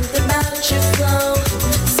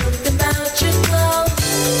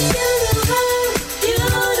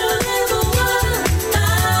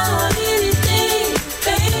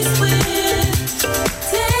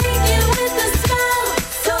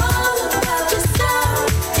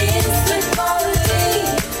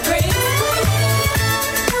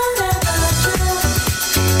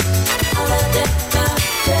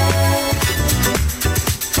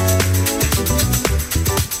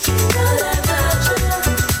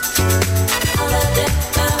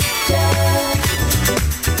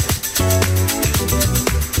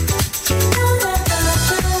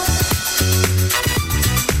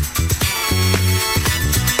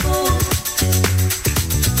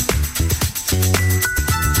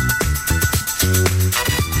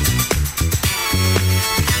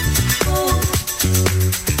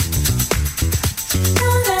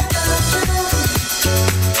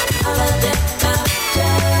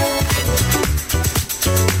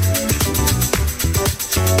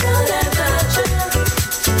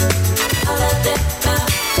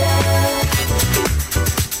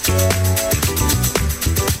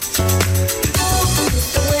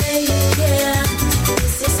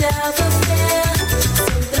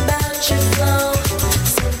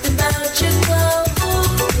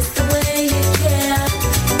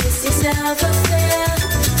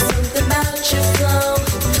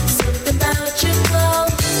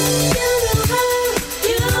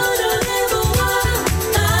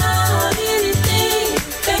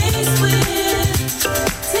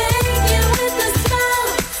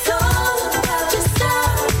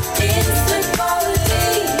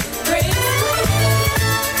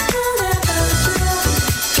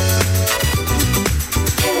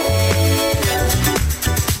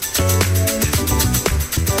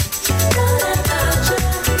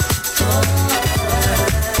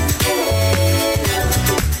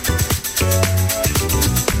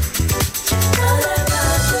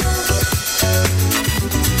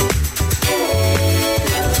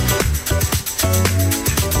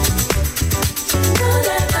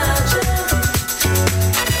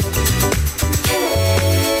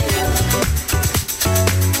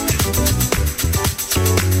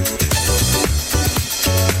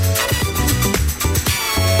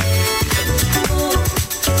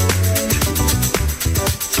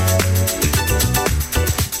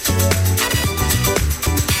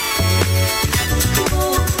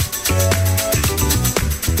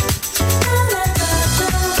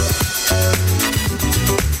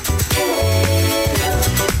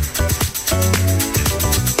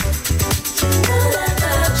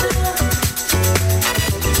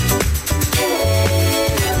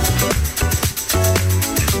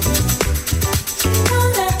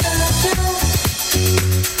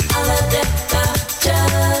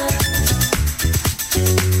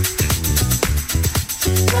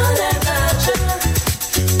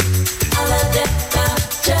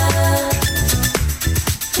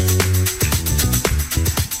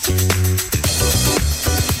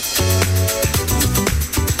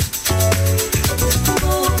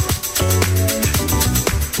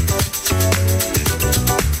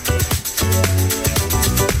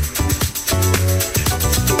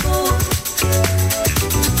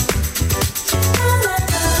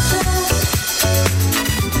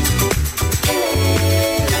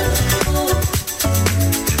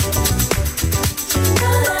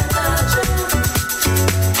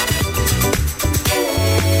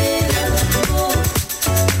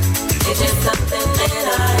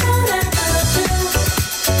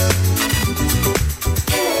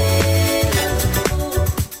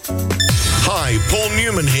 Paul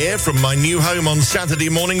Newman here from my new home on Saturday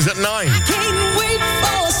mornings at 9. Can't wait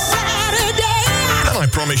for Saturday. And I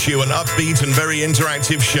promise you an upbeat and very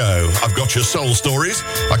interactive show. I've got your soul stories,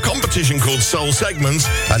 a competition called Soul Segments,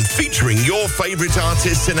 and featuring your favourite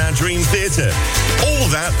artists in our Dream Theatre. All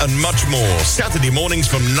that and much more. Saturday mornings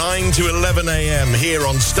from 9 to 11 a.m. here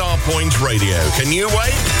on Starpoint Radio. Can you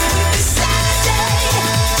wait?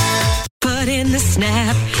 Put in the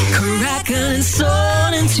snap, crackle and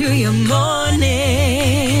soul into your morning.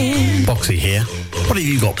 Boxy here. What have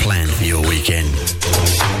you got planned for your weekend?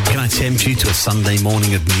 Can I tempt you to a Sunday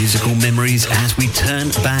morning of musical memories as we turn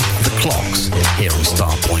back the clocks here on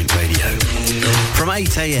Starpoint Radio? From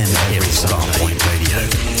 8 a.m. here on Starpoint Radio.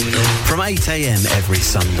 From 8 a.m. every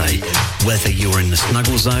Sunday, whether you're in the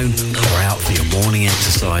snuggle zone or out for your morning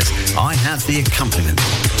exercise, I have the accompaniment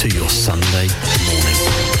to your Sunday morning.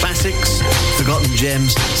 Classics, forgotten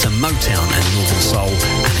gems, some Motown and Northern Soul,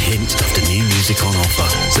 and a hint of the new music on offer.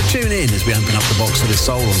 So tune in as we open up the box of the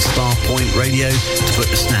soul on Starpoint Radio to put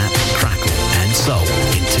the snap, crackle and soul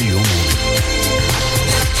into your morning.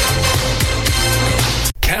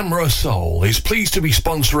 Camera Soul is pleased to be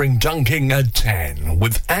sponsoring Dunking at 10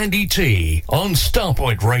 with Andy T on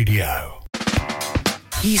Starpoint Radio.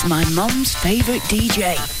 He's my mum's favourite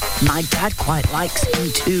DJ. My dad quite likes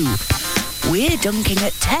him too. We're dunking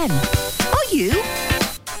at 10. Are you?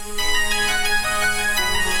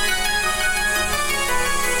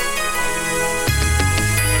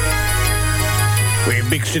 We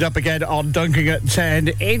mixed it up again on Dunking at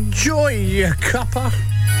 10. Enjoy your cuppa.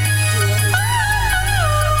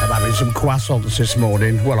 I'm having some croissants this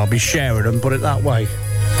morning. Well, I'll be sharing them, put it that way.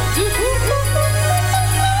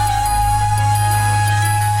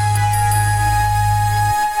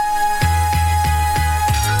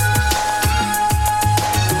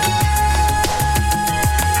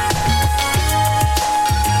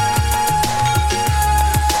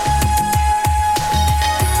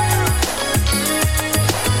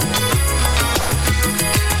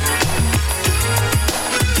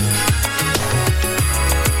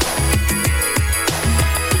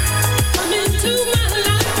 Come into my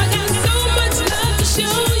life, I got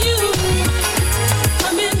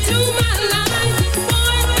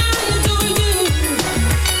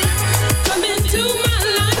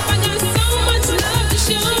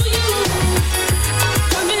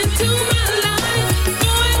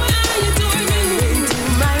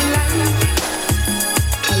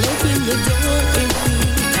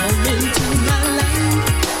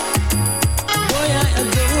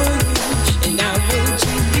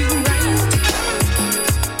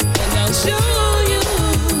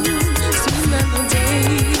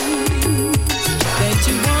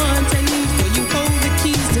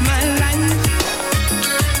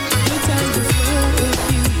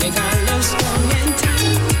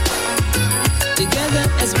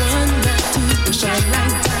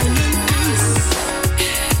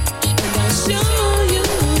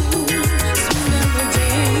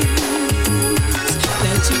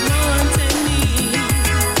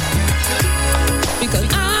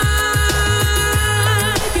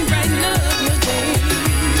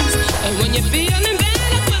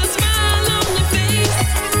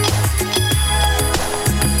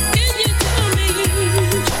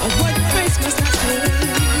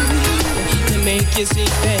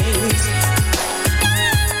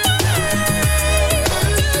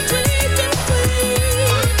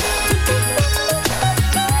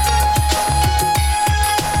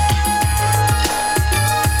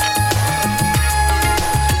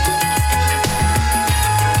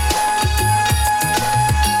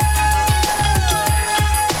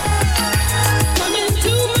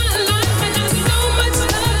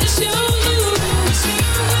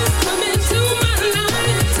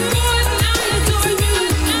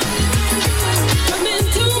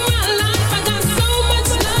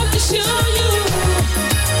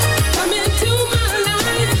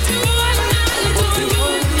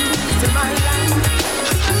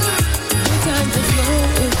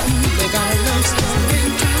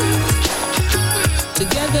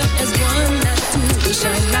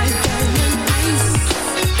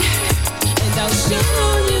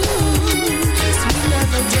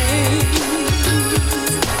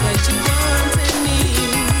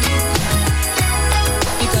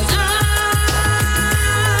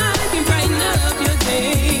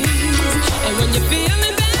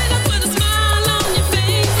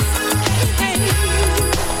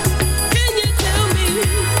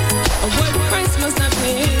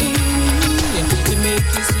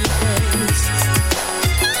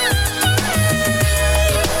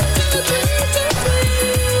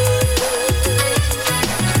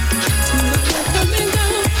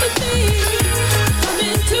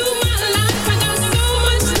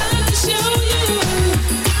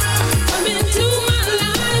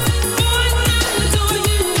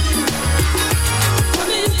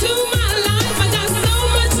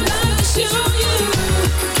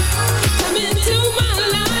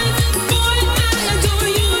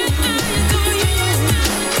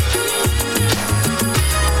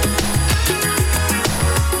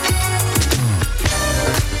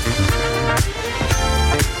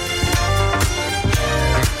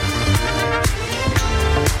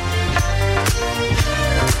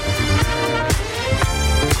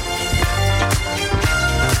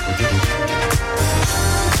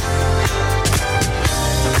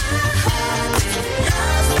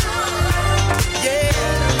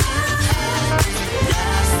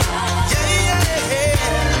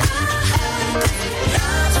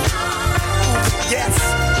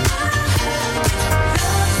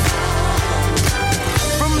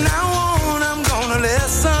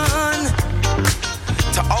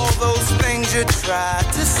you tried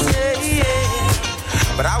to say.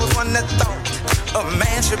 But I was one that thought a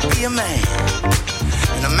man should be a man,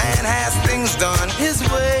 and a man has things done his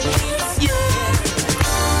way. Yeah.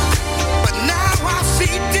 But now I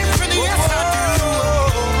see differently. Yes, I do.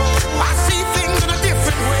 I see things in a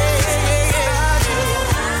different way.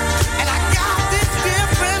 And I got this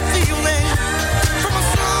different feeling from a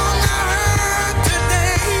song I heard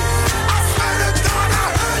today. I swear to God, I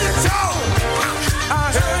heard it all.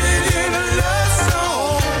 I heard it in a love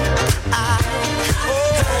song. I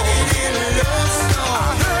heard it in a love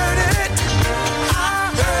song. I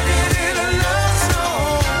heard it in a love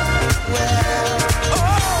song.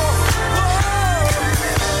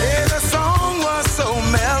 Yeah, the song was so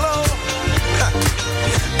mellow.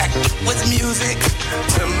 It was music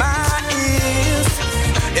to my ears.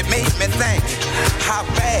 It made me think how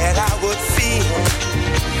bad I would feel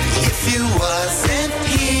if you wasn't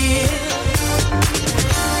here.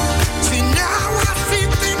 See, now I see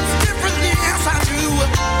things differently, yes I do.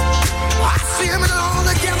 I see them all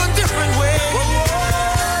together different ways.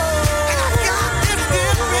 And I got this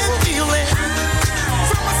different feeling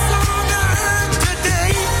from a song I heard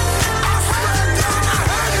today. I swear to God, I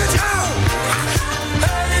heard it all.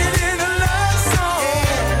 Heard it in a love song.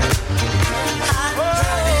 I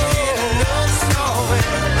heard it in a love song.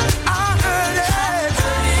 I heard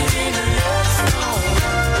it in a love song.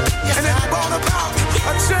 And it brought about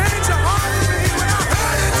a change of heart in me when I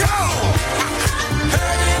heard it all.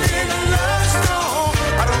 Heard it in a love song.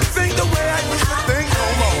 I don't think the way I used to think no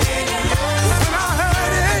more. When I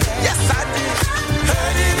heard it, yes I did.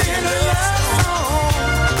 Heard it in a love song.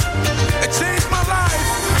 It changed my life,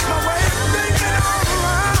 my way of thinking all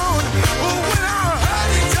around. Well, when I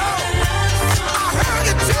heard it all, I heard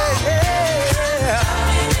it all. Yeah.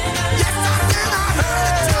 Yes I did, I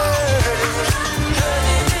heard it all. Heard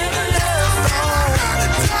it in a love song. I heard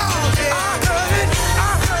it all.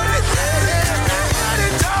 I heard it, yeah. I heard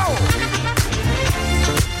it all.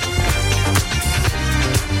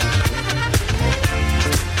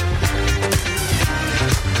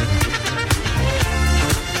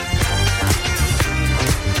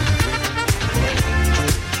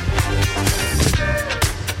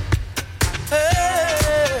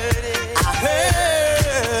 I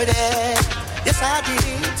heard it. Yes, I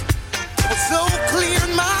did. It was so clear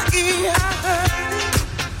in my ear. I heard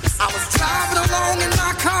it. I was driving along in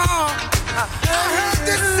my car. I heard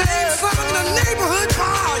this same song in a neighborhood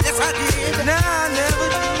bar. Yes, I did. Now I never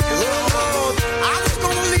did. Oh, I was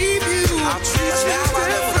gonna leave you. I'll treat you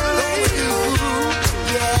differently.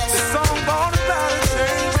 Yes. The song brought about a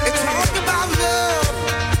change. It talked about love.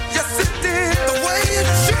 Yes, it did. The way it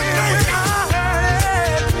should be. I heard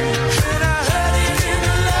it. And I heard it in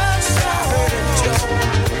a love song.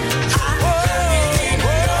 I heard it in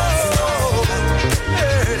a love song.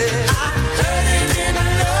 Heard it. I heard it in a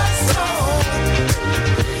love song.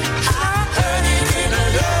 I heard it in a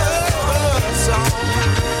love song.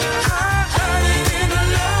 I heard it in a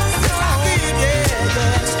love song. Yes,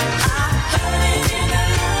 I heard it in a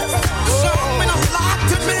love song. The song meant a lot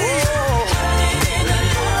to me.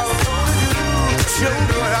 Showed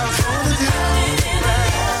me what I was gonna do.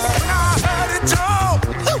 When I heard it all,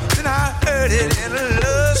 then I heard it in a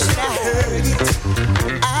love song.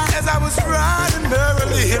 As I was riding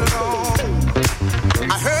merrily along,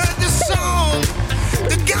 I heard this song.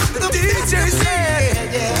 The guy, the DJ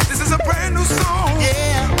said, this is a brand new song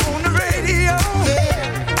on the radio.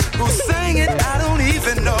 Who sang it? I don't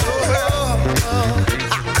even know.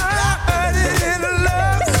 I heard it in a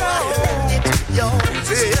love song.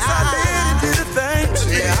 Yes, I did. It did a thing to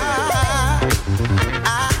me. I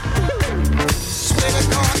swear to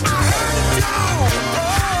God, I heard it all. Oh,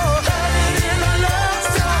 heard it in a love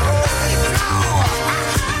song.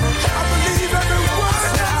 I believe every word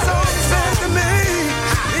that song said to me.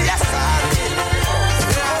 Yes, I did.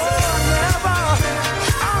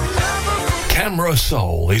 I'll never. Camera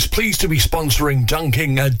Soul is pleased to be sponsoring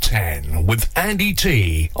Dunking at 10 with Andy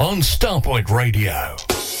T on Starpoint Radio.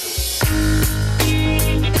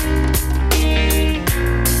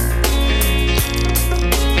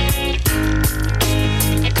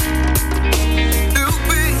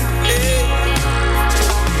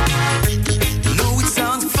 No, it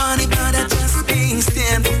sounds funny, but I just can't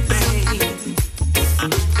stand the pain.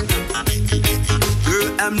 Girl,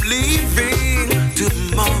 I'm leaving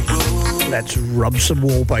tomorrow. Let's rub some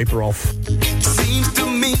wallpaper off. Seems to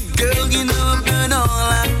me, girl, you know I've done all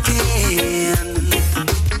I can.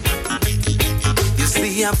 You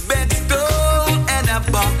see, I bet, stole, and I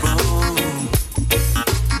borrow.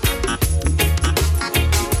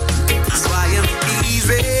 So I am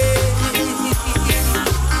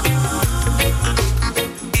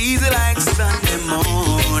easy like sun.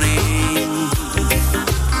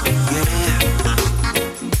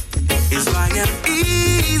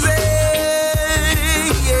 easy,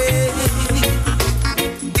 yeah.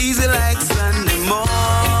 Easy like Sunday morning.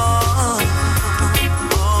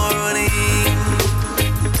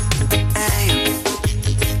 Hey.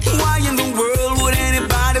 Why in the world would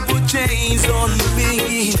anybody put chains on me?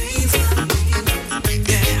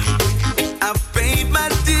 Yeah. I paid my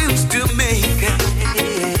dues to make it.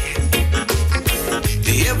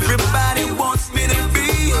 Everybody wants me to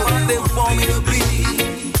be what they want me to be.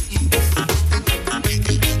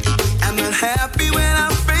 I'm not happy when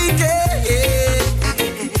I'm faking.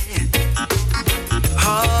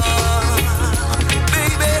 Oh,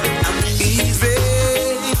 baby, I'm easy.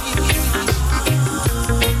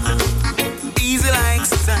 Easy like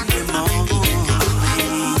Sunday morning.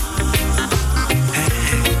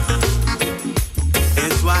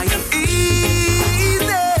 That's why I'm easy.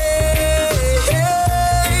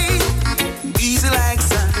 Easy like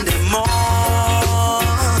Sunday morning.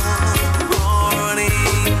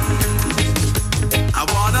 I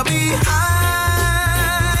wanna be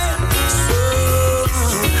high, so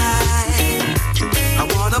high. I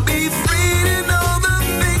wanna be free to know the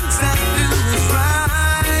things I do is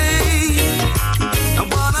right. I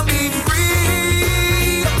wanna be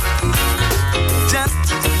free, just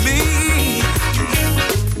me.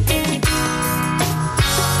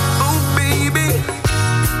 Oh baby.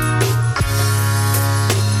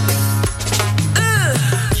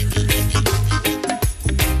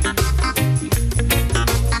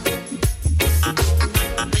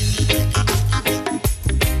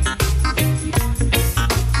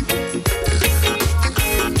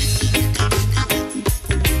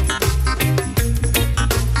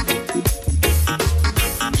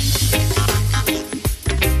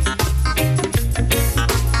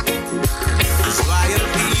 That's why I'm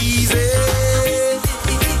easy.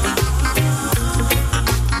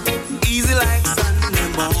 Easy like Sunday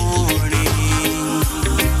morning.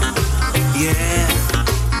 Yeah.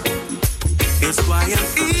 It's why I'm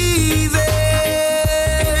easy.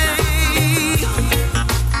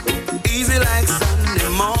 Easy like Sunday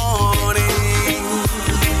morning.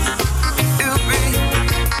 It'll be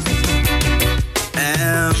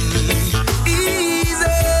easy.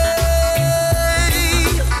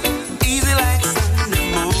 Easy like Sunday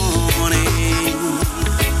morning.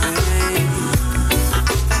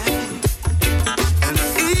 And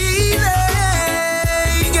easy,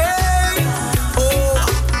 yeah. Oh,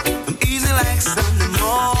 I'm easy like Sunday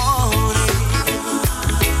morning.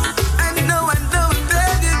 I know,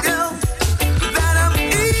 there you go, that I'm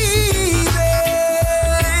easy.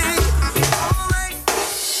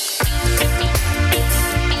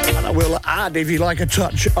 And I will add, if you like a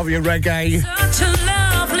touch of your reggae Such a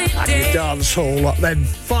lovely and your day. dance hall, then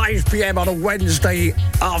 5 p.m. on a Wednesday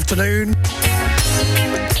afternoon,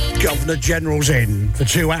 Governor General's in for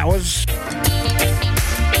 2 hours.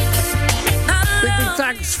 Big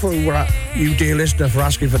thanks for you, dear listener, for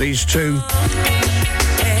asking for these two.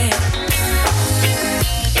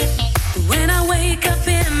 When I wake up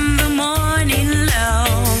in the morning,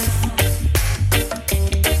 love,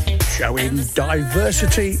 Showing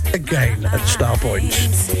diversity again at Starpoint.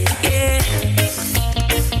 yeah.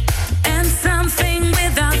 And something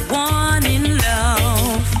without warning,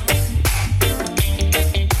 love,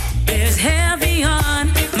 is heavy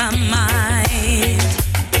on my mind.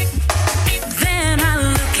 Then I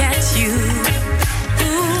look at you,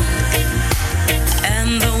 ooh,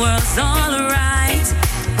 and the world's all right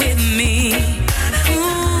with me.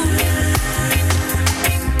 Ooh,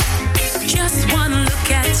 just one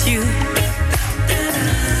look at you,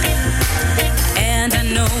 and I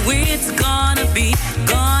know it's gonna be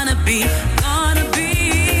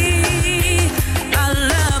a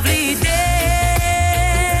lovely day,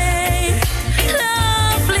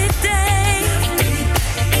 lovely day,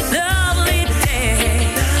 lovely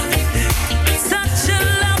day, such a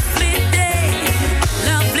lovely day,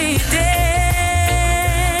 lovely day.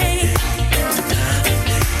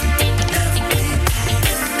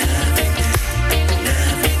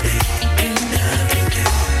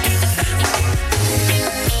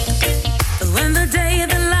 When the day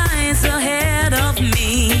that lies ahead of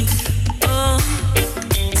me, oh,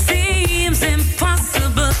 seems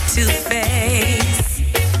impossible to face.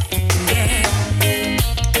 Yeah.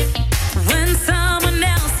 When someone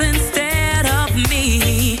else instead of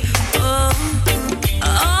me, oh,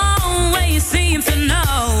 always seems to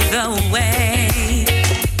know the way.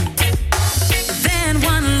 Then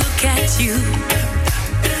one look at you,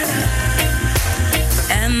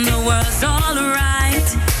 and the world's all right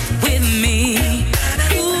with me.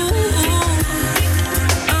 Ooh,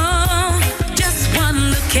 oh, just one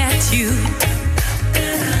look at you,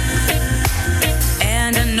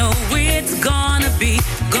 and I know it's gonna be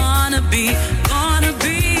gonna be a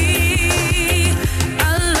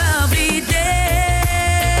lovely day.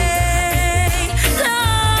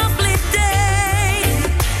 Lovely day.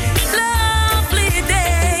 Lovely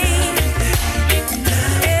day.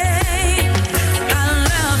 Hey, a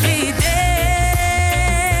lovely day.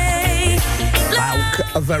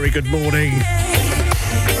 A very good morning.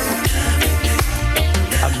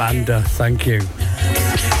 Amanda, thank you.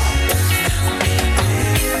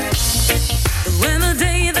 When the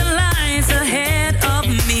day that lies ahead of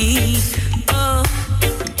me, oh,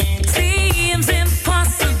 seems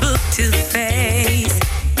impossible to face.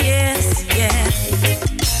 Yes, yes.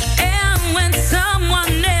 And when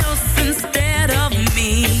someone else instead of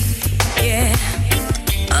me, yeah,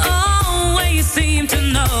 always seem to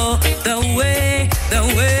know the way,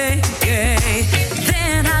 yeah.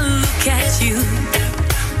 Then I look at you,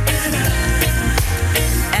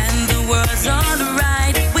 and the world's all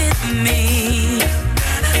right with me.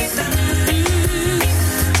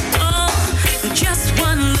 Oh, just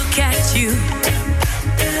one look at you,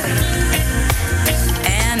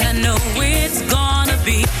 and I know it's gonna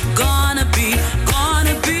be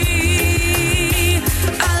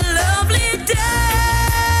a lovely day.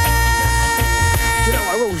 You know,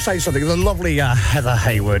 I will say something. The lovely Heather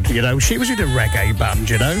Hayward, you know, she was in a reggae band,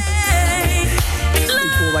 you know,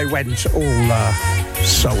 before they went all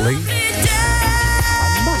soul-y.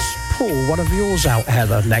 I must pull one of yours out,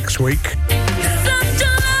 Heather, next week.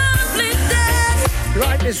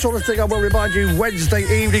 Right, this sort of thing I will remind you, Wednesday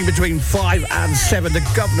evening between 5 and 7, the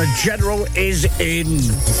Governor General is in.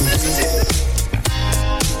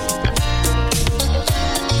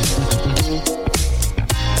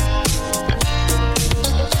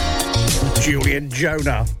 Julian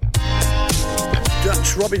Jonah,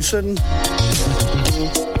 Dutch Robinson,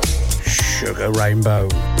 Sugar Rainbow.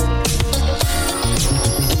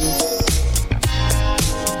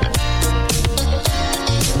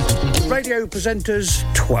 Radio presenters,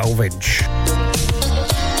 12-inch.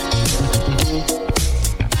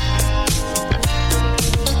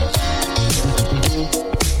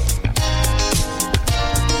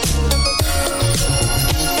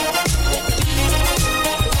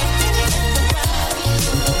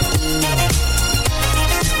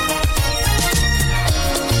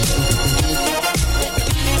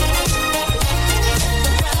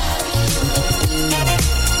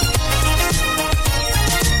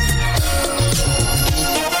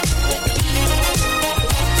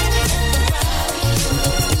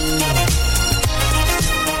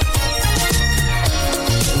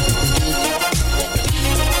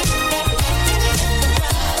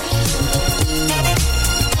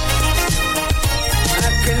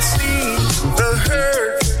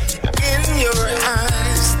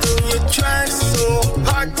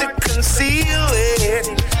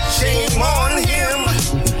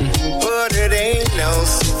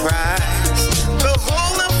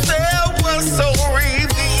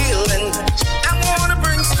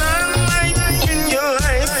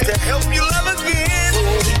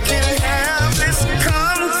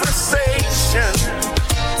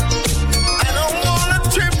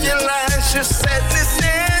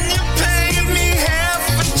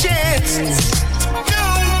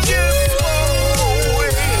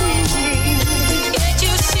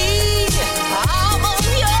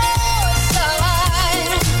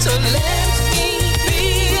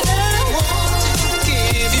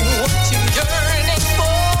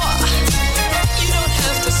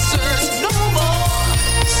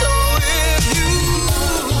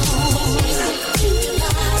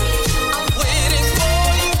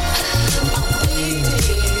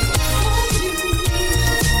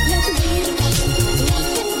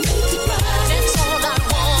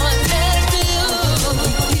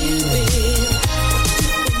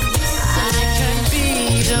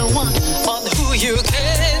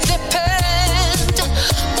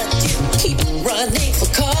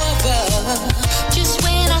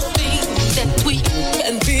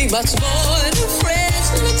 Much more than friends.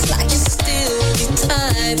 Looks like you still need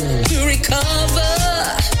time to recover.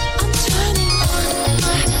 I'm turning on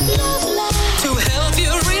my love light to help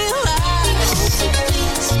you realize we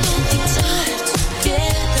spending time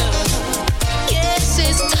together. Yes,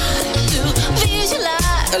 it's time to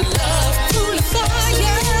visualize a love full of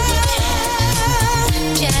fire.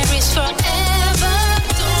 Cherish forever.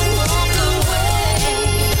 Don't walk away.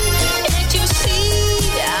 Can't you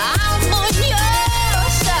see I'm on your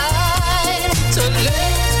side?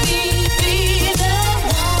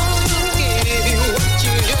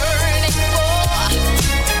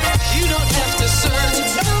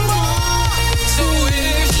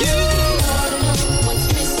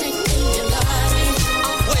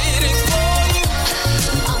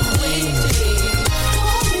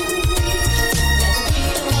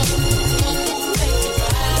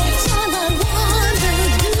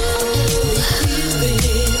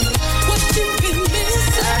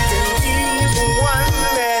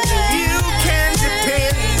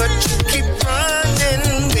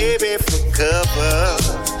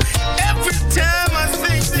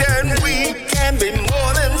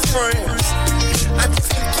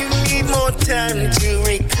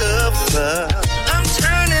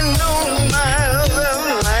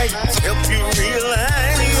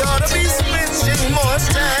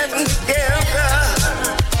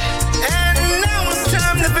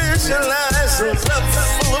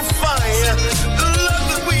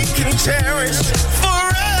 cherish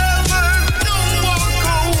forever. Don't walk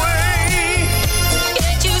away.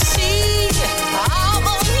 Can't you see I'm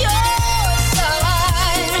on your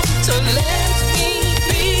side? So let me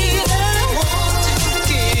be the one to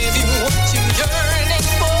give you what you're yearning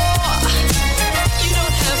for. You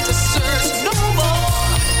don't have to search no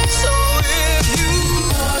more. So if you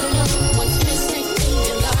wanna know what's missing in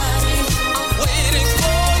your life, I'm waiting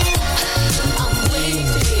for you. I'm waiting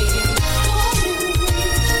for you.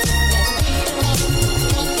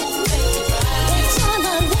 That's all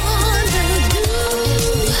I wanna do.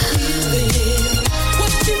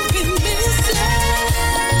 What you've been missing.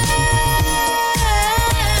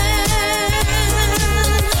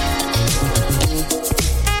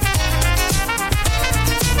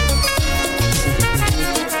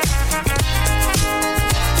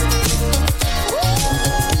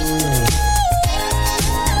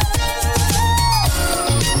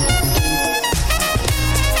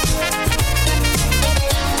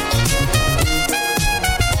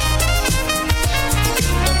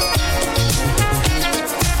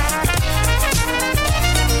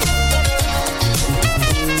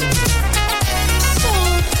 So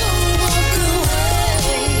don't walk away.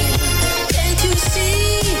 Can't you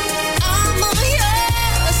see I'm on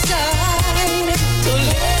your side? So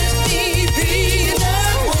let me be the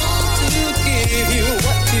one to give you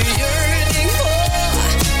what you're yearning for.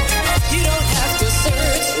 You don't have to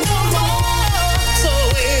search no more. So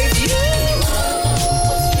if you know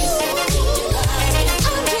what's missing in your life,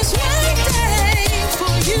 I'm just waiting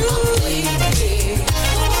for you.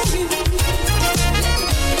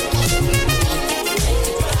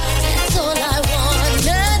 That's all I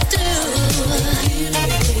wanna do.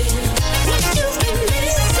 What you've been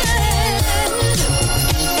missing.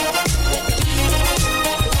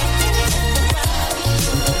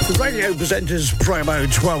 The radio presenters promo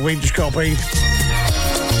 12-inch copy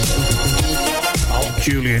of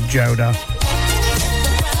Julian Jonah.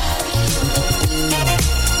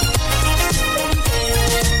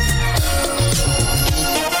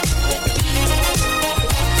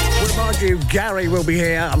 Remind you, Gary will be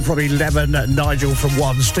here from 11, Nigel from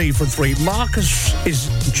 1, Steve from 3. Marcus is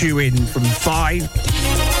due in from 5,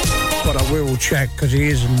 but I will check because he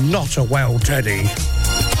is not a well Teddy.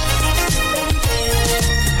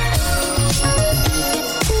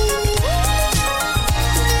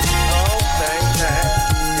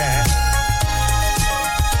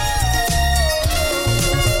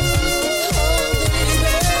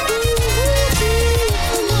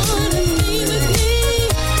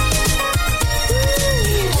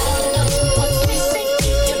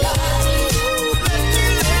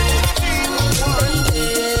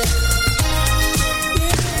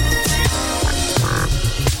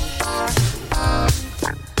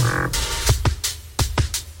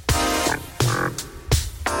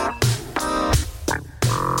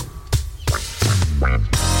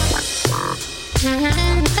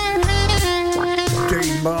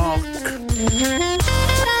 D-Mark,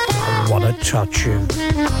 I wanna touch you.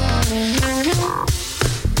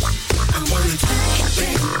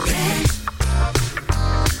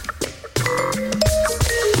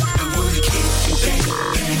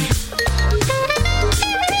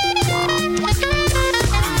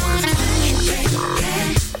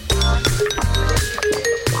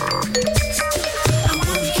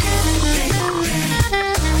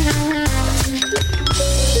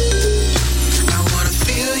 I wanna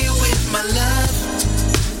feel you with my love.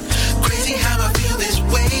 Crazy how I feel this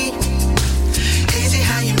way. Hazy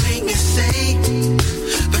how you make me say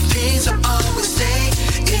the things I always say.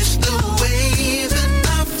 It's the way that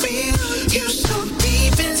I feel you so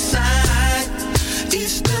deep inside.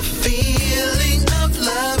 It's the feeling of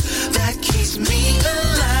love that keeps me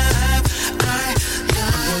alive. I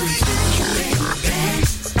love you, baby.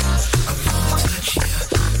 I wanna touch you,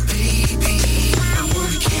 baby. I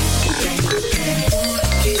wanna kiss you, baby.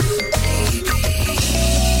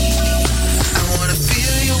 I wanna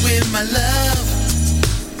feel you with my love.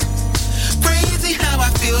 Crazy how I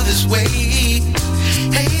feel this way.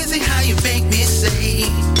 Hazy how you make me say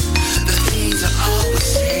the things I always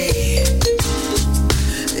say.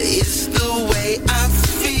 It's the way I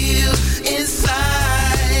feel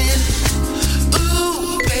inside.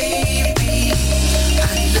 Ooh, baby, I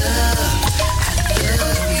love you,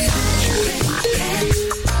 baby.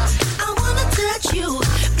 I wanna touch you,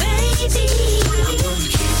 baby. I wanna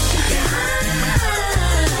kiss you,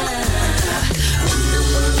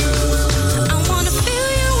 I wanna feel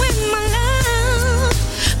you with my love.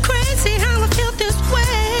 Crazy how I feel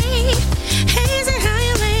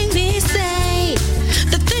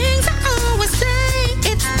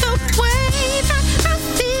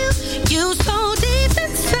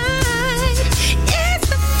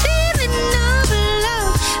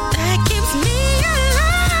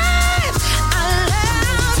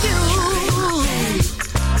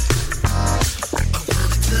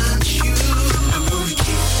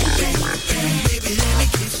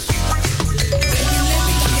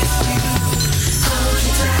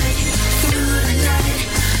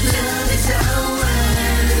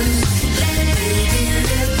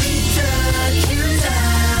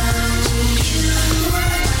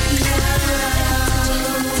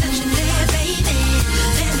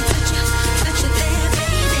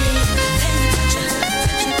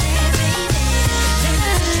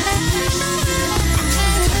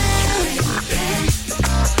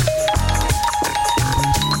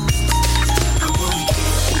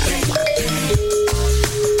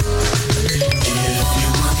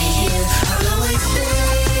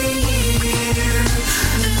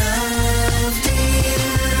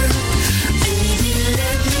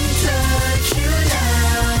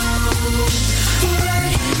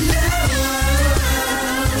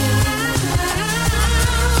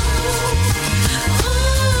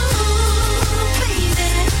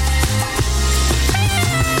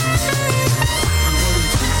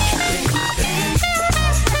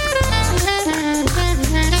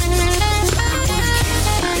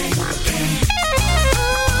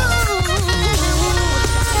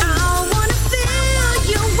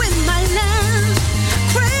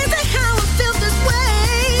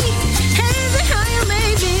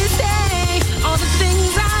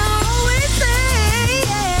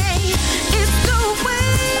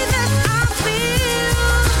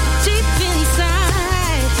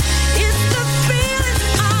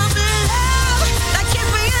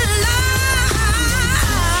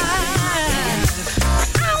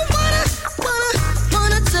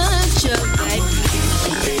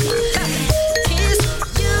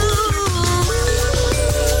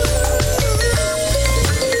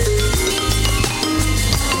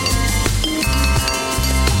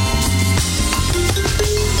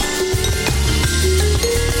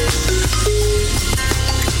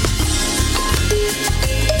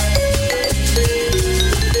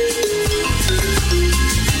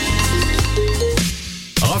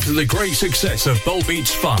to the great success of Bowl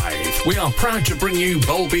Beats 5, we are proud to bring you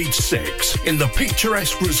Bowl Beats 6 in the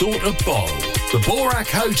picturesque resort of Bowl. The Borak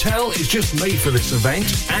Hotel is just made for this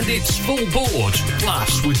event, and it's full board,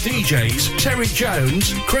 plus with DJs Terry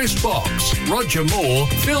Jones, Chris Box, Roger Moore,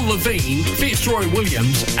 Phil Levine, Fitzroy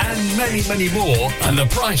Williams, and many, many more. And the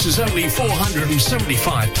price is only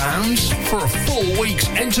 £475 for a full week's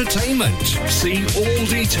entertainment. See all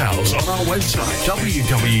details on our website,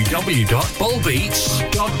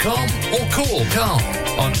 www.bowlbeats.com, or call Carl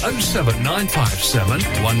on 07957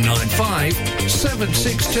 195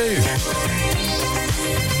 762.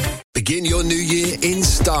 Begin your new year in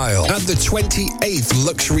style at the 28th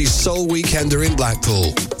Luxury Soul Weekender in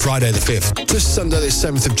Blackpool. Friday the 5th to Sunday the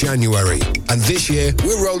 7th of January. And this year,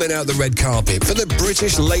 we're rolling out the red carpet for the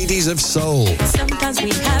British Ladies of Soul. Sometimes we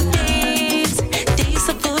have days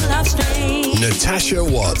are full of strain. Natasha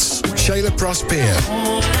Watts, Shayla Prosper,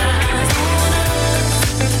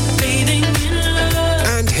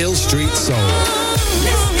 and Hill Street Soul.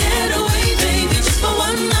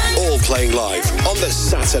 All playing live on the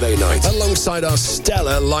Saturday night alongside our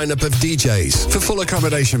stellar lineup of DJs. For full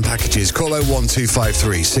accommodation packages, call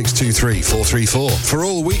 01253 623 434. For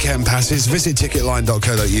all weekend passes, visit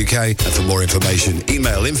ticketline.co.uk, and for more information,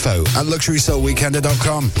 email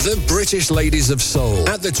info@luxurysoulweekender.com. The British Ladies of Soul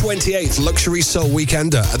at the 28th Luxury Soul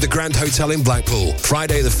Weekender at the Grand Hotel in Blackpool.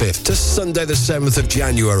 Friday the 5th to Sunday the 7th of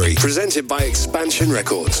January. Presented by Expansion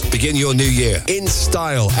Records. Begin your new year in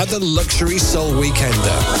style at the Luxury Soul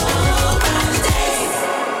Weekender.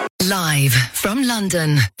 Live from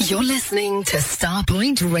London, you're listening to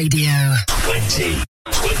Starpoint Radio.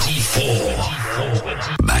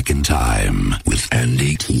 2024. Back in time with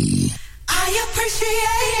Andy T. I appreciate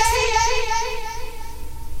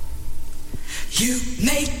you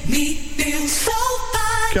make me feel so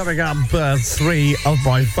fine. Coming up, three of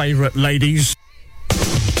my favourite ladies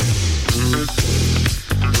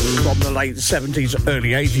from the late 70s,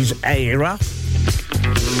 early 80s era.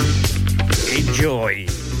 Enjoy.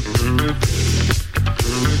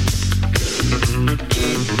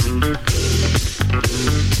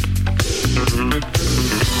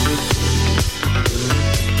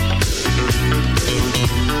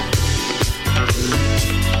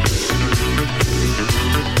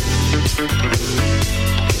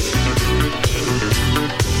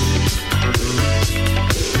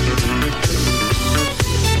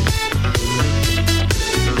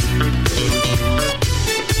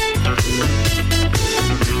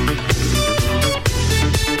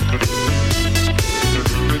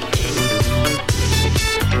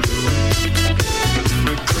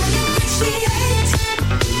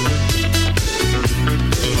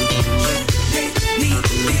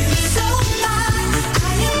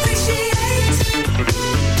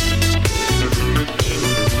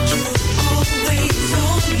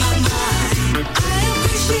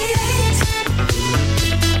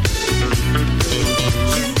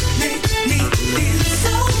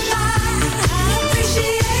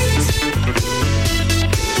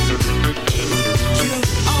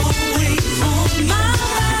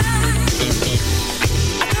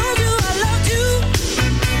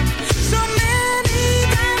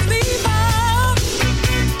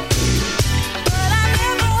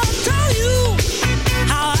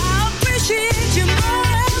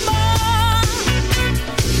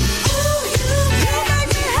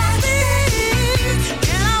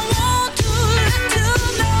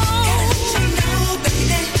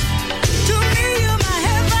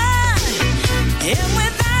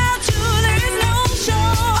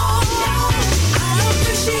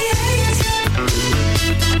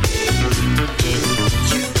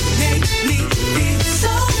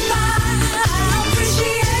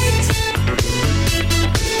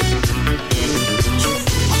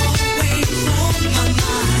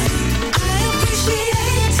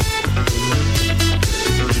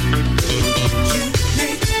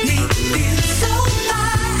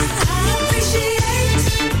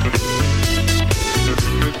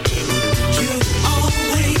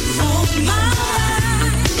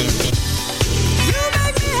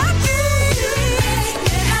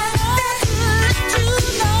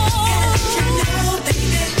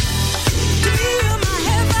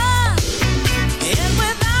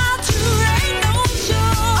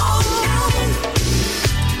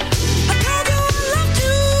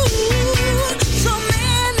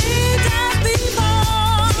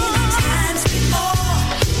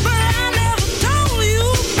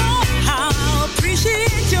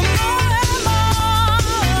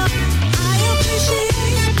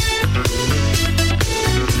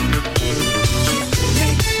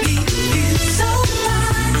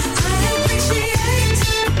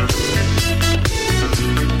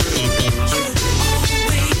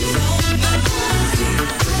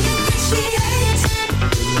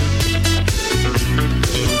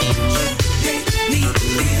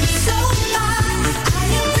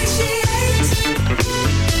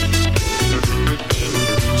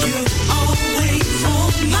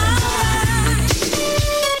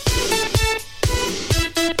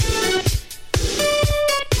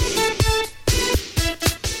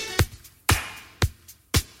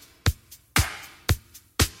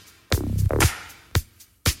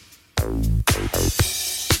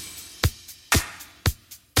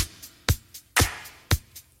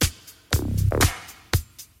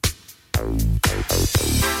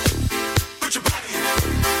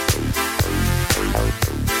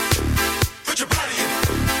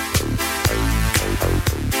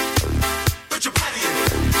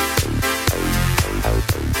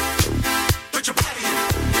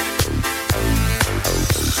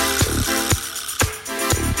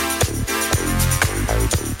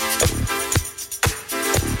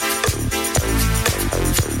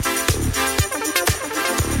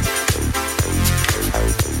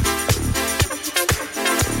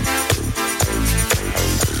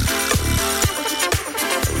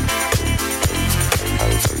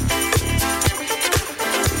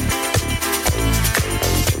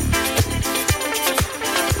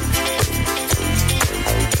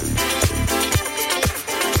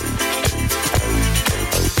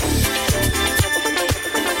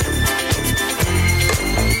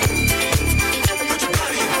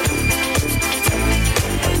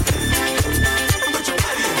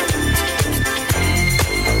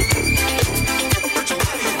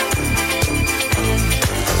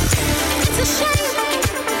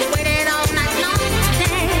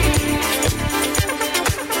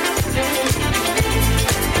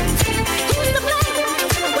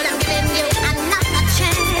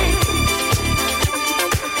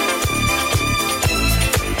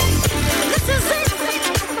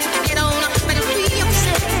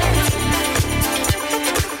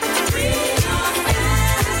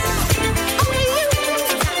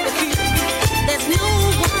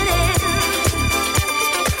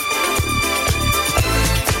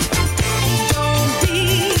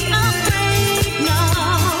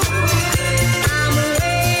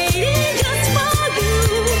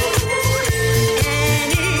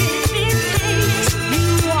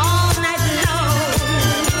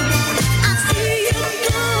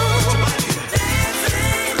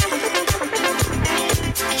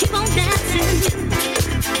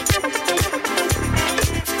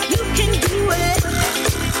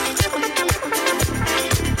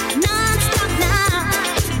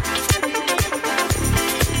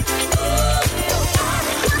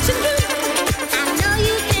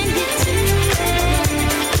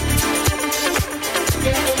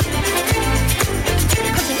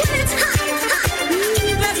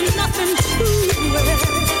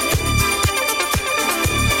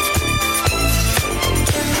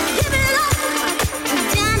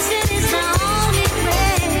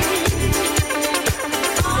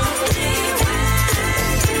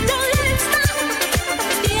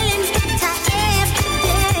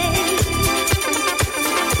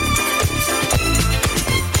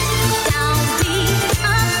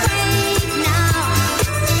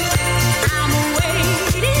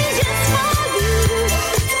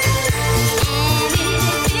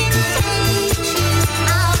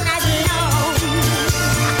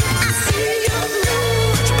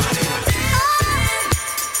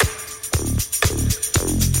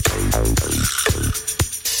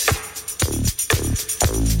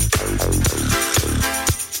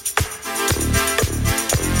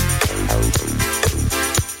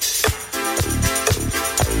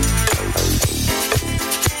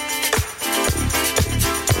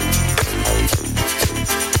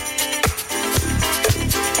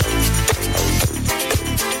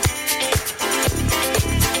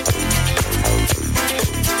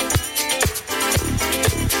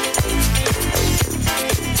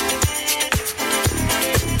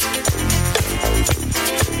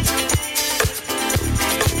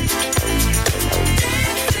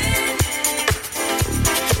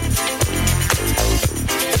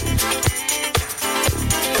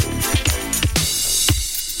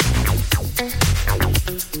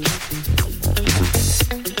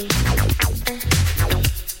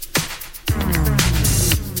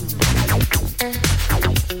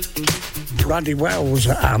 Randy Wells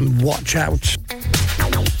and Watch Out.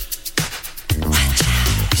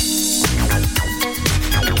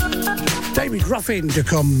 David Ruffin to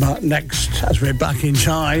come next as we're back in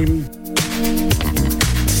time.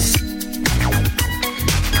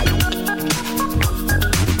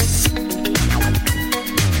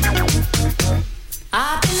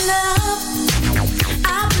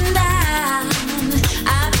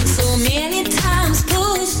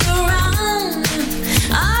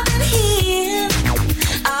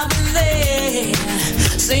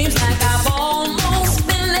 Seems like I've almost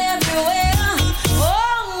been everywhere.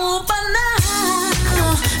 Oh, but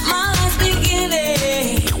now my life's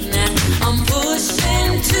beginning. I'm pushing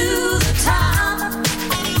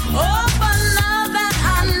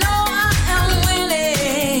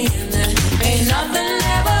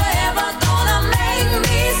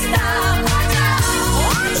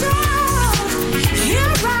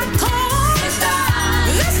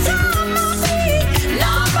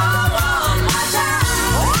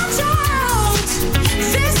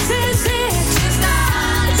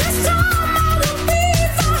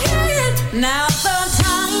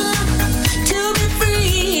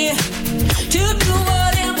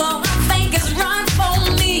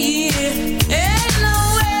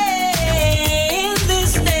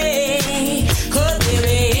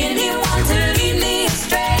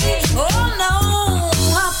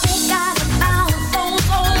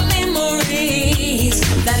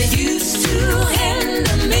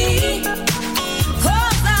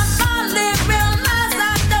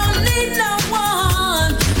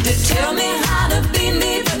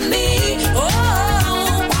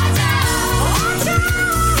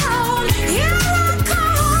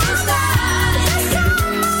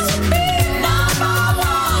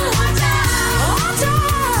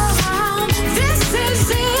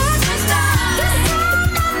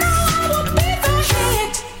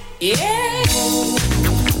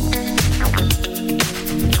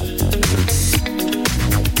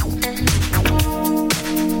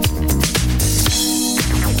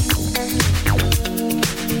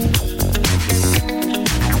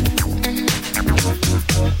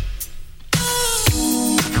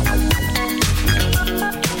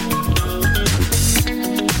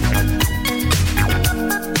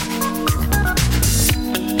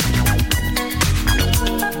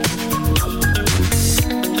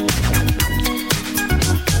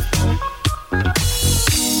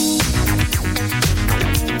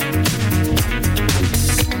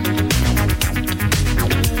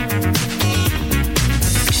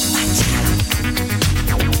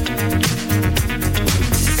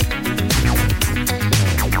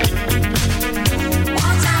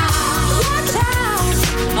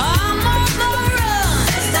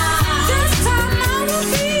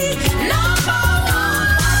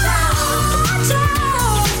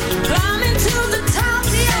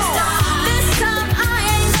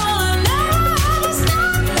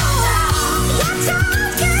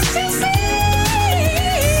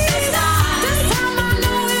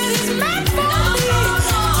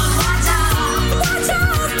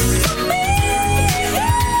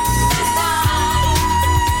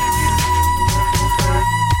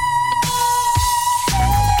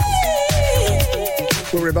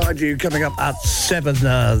You coming up at 7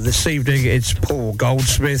 this evening, it's Paul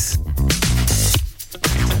Goldsmith.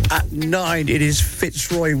 At 9, it is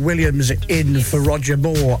Fitzroy Williams in for Roger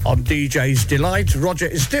Moore on DJ's Delight. Roger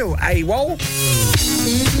is still AWOL.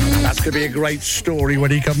 That's going to be a great story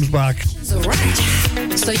when he comes back. Right.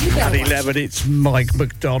 So you at 11, it's Mike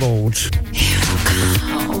McDonald.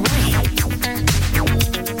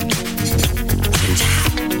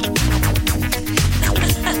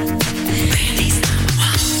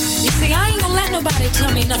 Nobody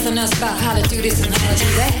tell me nothing else about how to do this and how to do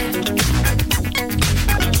that.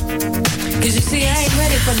 Cause you see, I ain't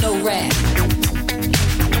ready for no rap.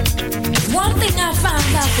 One thing I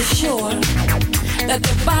found out for sure, that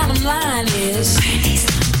the bottom line is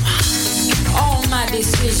all my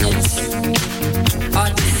decisions are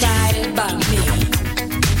decided by me.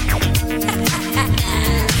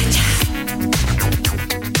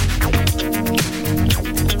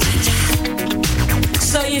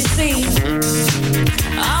 So you see,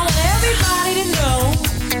 I want everybody to know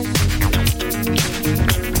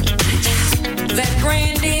that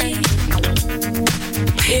Brandy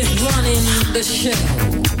is running the show.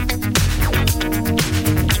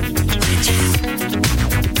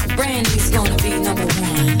 Brandy's gonna be number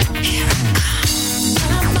one. Yeah.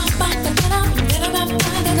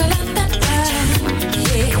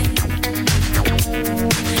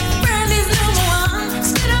 Brandy's number one.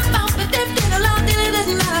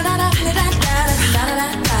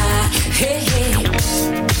 Hey, hey.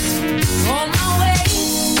 On my way,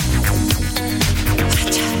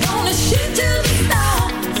 gonna shoot to the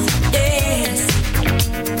stars. Yes,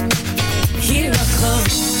 here I come.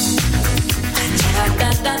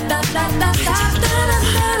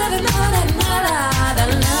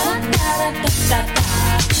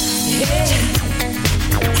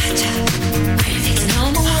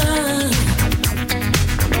 Number one.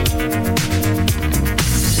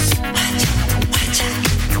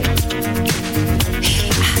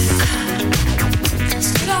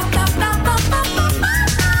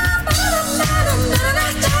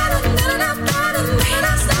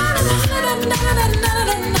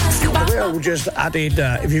 Will just added,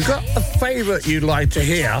 if you've got a favourite you'd like to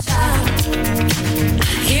hear,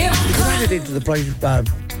 you can add it into the playlist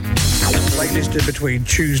in between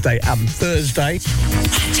Tuesday and Thursday.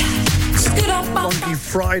 Funky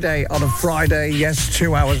Friday on a Friday, yes,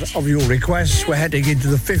 2 hours of your requests. We're heading into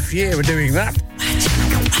the 5th year of doing that.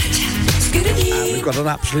 And we've got an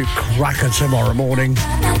absolute cracker tomorrow morning.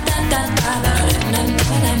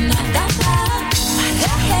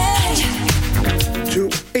 To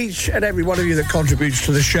each and every one of you that contributes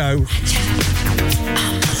to the show,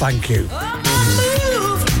 thank you.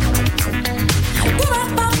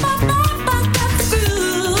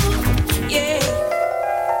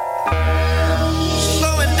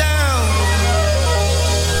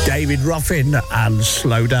 David Ruffin and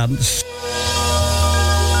Slow Dance.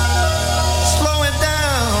 Slow it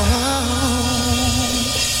down.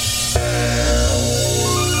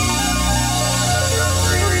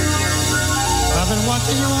 I've been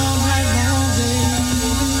watching you all night long, baby.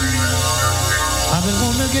 I've been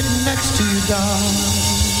wanting to get next to you, darling.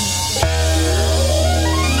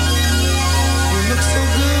 You look so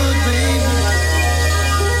good, baby.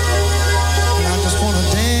 And I just want to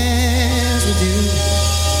dance with you.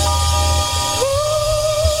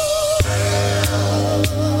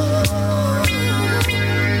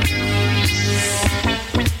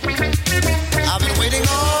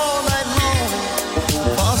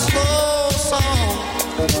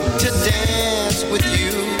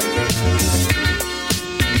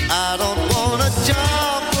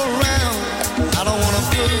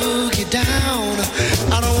 down.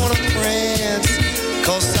 I don't wanna prance,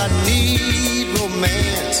 'cause I need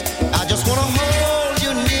romance. I just wanna hold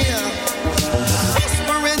you near,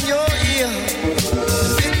 whisper in your ear. The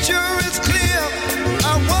picture is clear.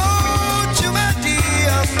 I want you, my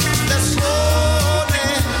dear. Let's slow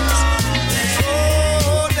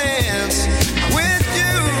dance with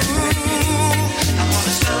you. I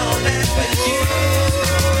wanna slow dance with you.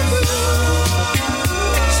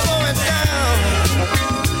 Slow it down.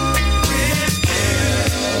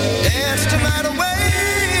 Dance the night away.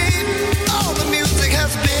 All the music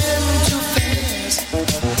has been too fast.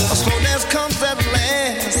 A slow dance comes at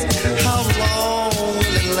last. How long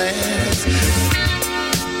will it last?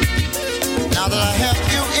 Now that I have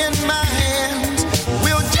you in my hands,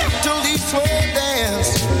 we'll gently slow dance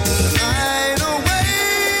the night away.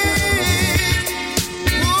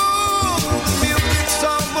 Ooh, the music's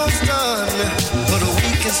almost done, but we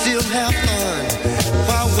can still have fun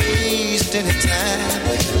while wasting time.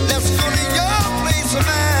 Let's go to your place of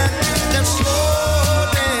mine. Let's slow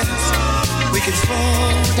dance. We can slow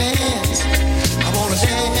dance. I wanna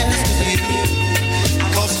dance with you,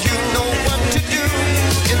 'cause you know what to do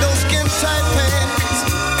in those skin tight pants.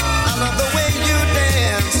 I love the way you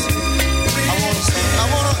dance.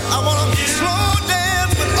 I wanna slow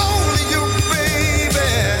dance with only you,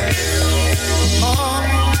 baby. Oh,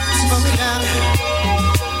 slow me down.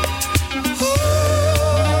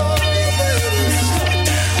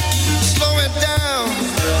 Slow it down.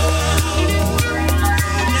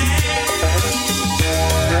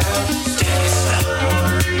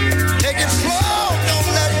 Take it slow, don't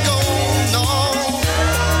let go, no.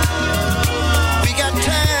 We got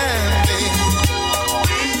time, babe.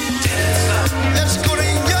 Let's go to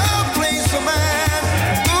your place of mine.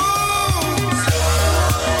 Ooh.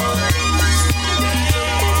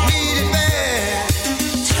 Need it bad.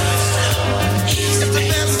 It's the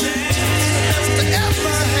best to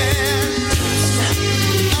ever had.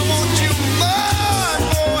 I want you more and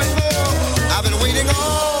more and more. I've been waiting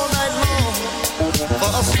all night long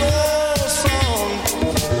for a slow song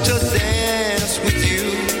to dance with you.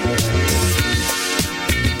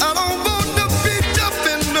 I don't want to be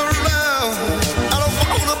jumping around. I don't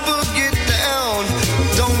want to boogie down.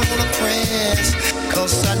 Don't want to press,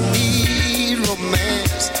 'cause I need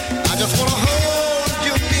romance. I just want to hold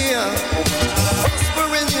you near, whisper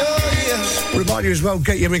in your ear. Remind you as well,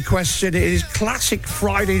 get your requests in. It is Classic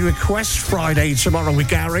Friday Request Friday tomorrow with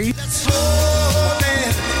Gary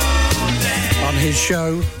on his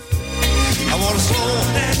show. I want to slow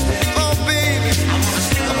dance, oh baby.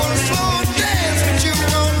 I want to slow dance with you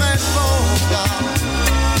all night long, darling.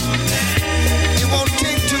 It won't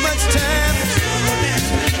take too much time.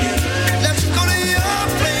 Let's go to your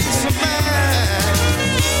place of mine.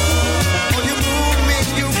 Oh, you move me,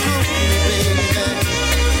 you groove me, baby.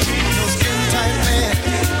 No skin tight man.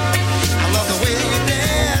 I love the way you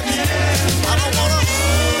dance. I don't wanna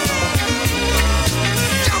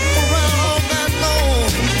jump around all night long.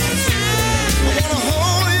 I wanna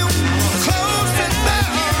hold you close in my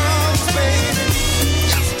arms, baby.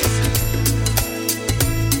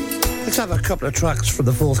 Let's have a couple of tracks from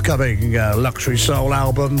the forthcoming Luxury Soul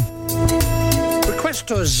album.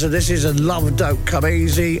 Request us, this is a Love Don't Come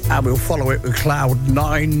Easy, and we'll follow it with Cloud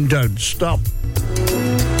 9 Don't Stop.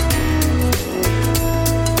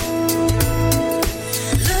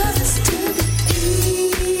 Love is too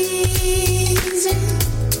easy.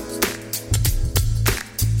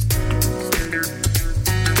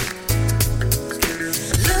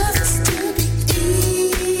 Love is too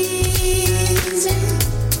easy.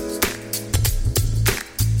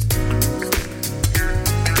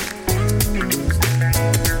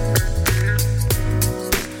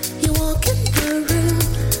 You walk in the room.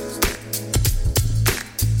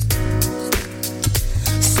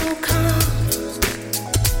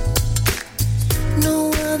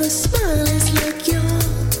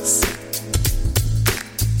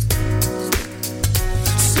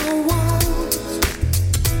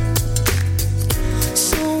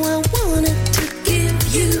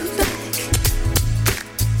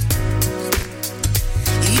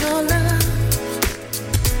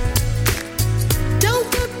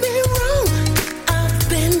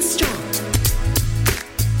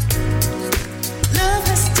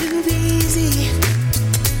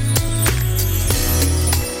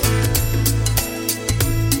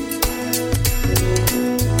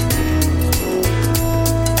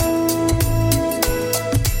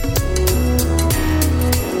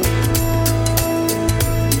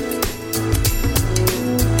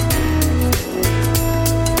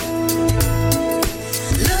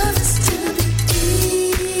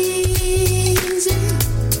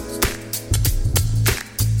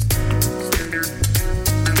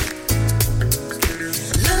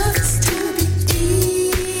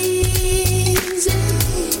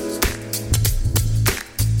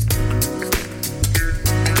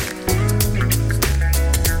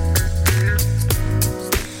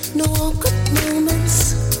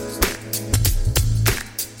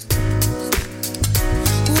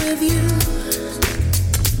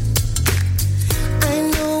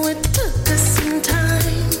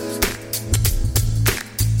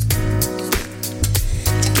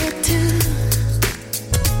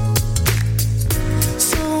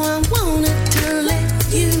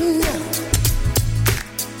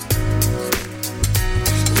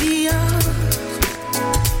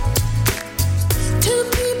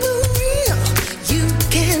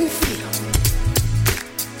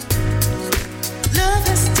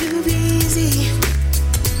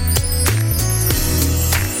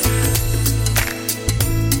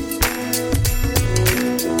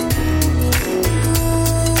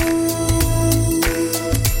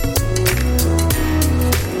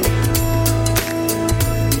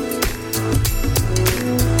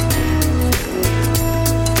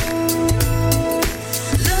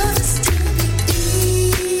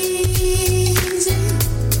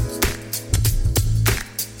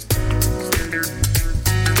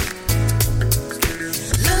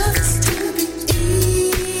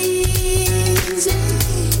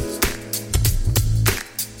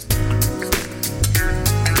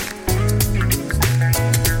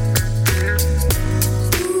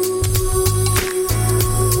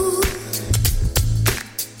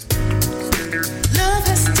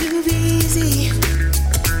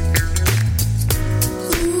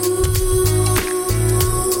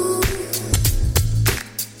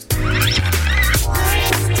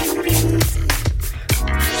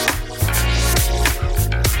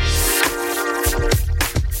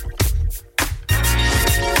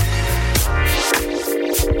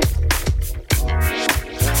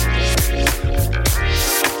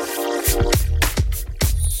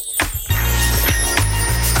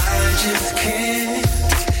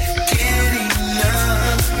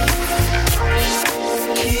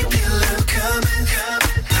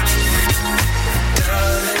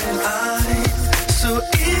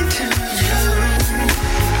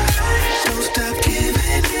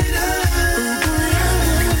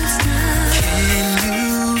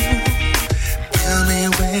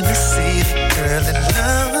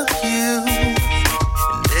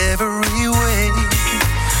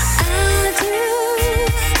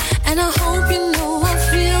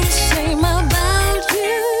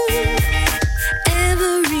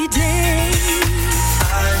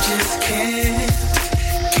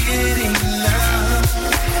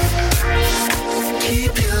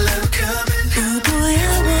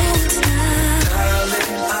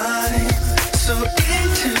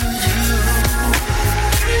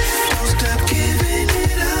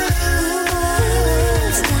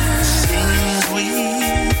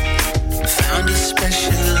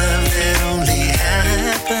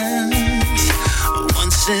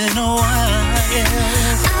 in a while.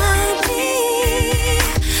 I'll be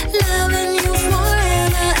loving you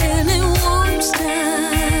forever, and it won't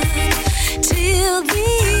stop till the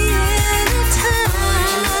end of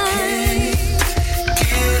time.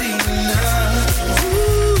 Get enough.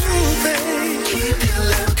 Ooh, babe, keep your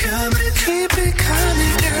love coming, keep it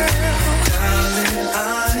coming, girl. Darling,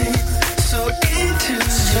 I'm so into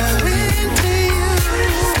you.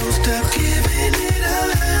 Don't stop giving it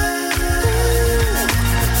up.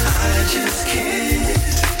 I just can't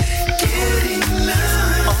get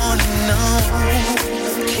enough. On and on.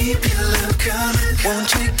 Keep your love coming. Won't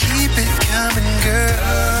you keep it coming,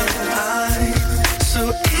 girl? I'm so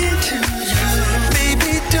into you.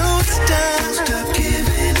 Baby, don't stop. Don't stop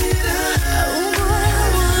giving it up. I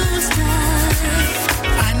won't stop.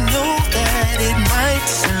 I know that it might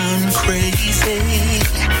sound crazy,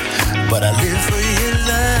 but I live for your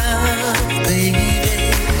love, baby.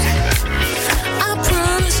 I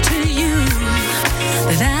promise to you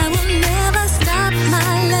that I will never stop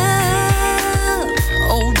my love.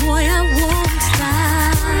 Oh boy, I won't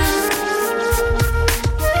stop.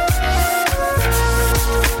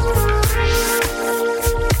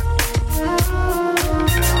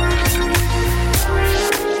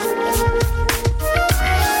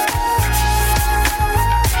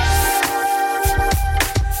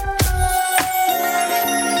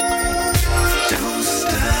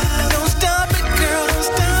 Don't stop it, girl. Don't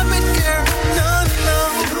stop it, girl. No, no.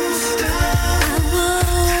 Don't stop.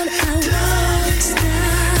 Don't stop.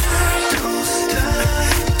 Don't stop.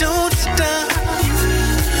 Don't stop.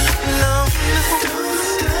 No, no. Don't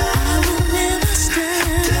stop. I will never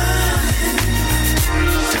stop.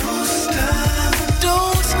 Don't stop.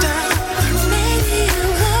 Don't stop. Maybe I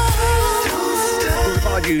won't. We'll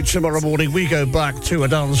remind you tomorrow morning we go back to a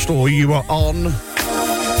dance floor you were on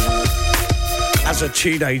as a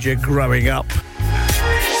teenager growing up.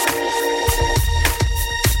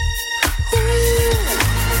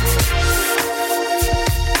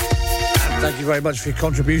 And thank you very much for your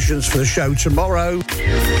contributions for the show tomorrow.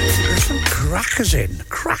 There's some crackers in.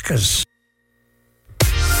 Crackers.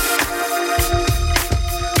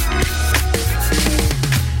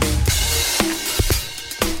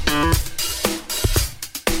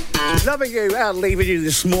 Loving you and leaving you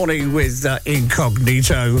this morning with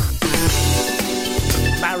Incognito,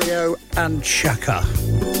 Mario and Chaka.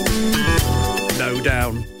 No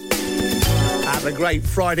down. Have a great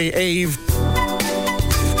Friday Eve.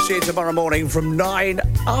 See you tomorrow morning from 9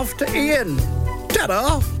 after Ian.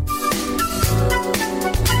 Ta-da!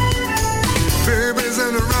 Babies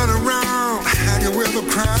and run around, hanging with the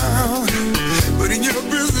crowd, putting your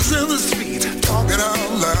business in the street, talking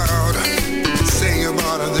out loud, saying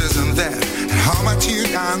about this and that, and how much you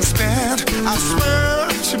done spent. I swear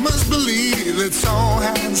she must believe it's all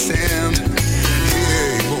hand sent.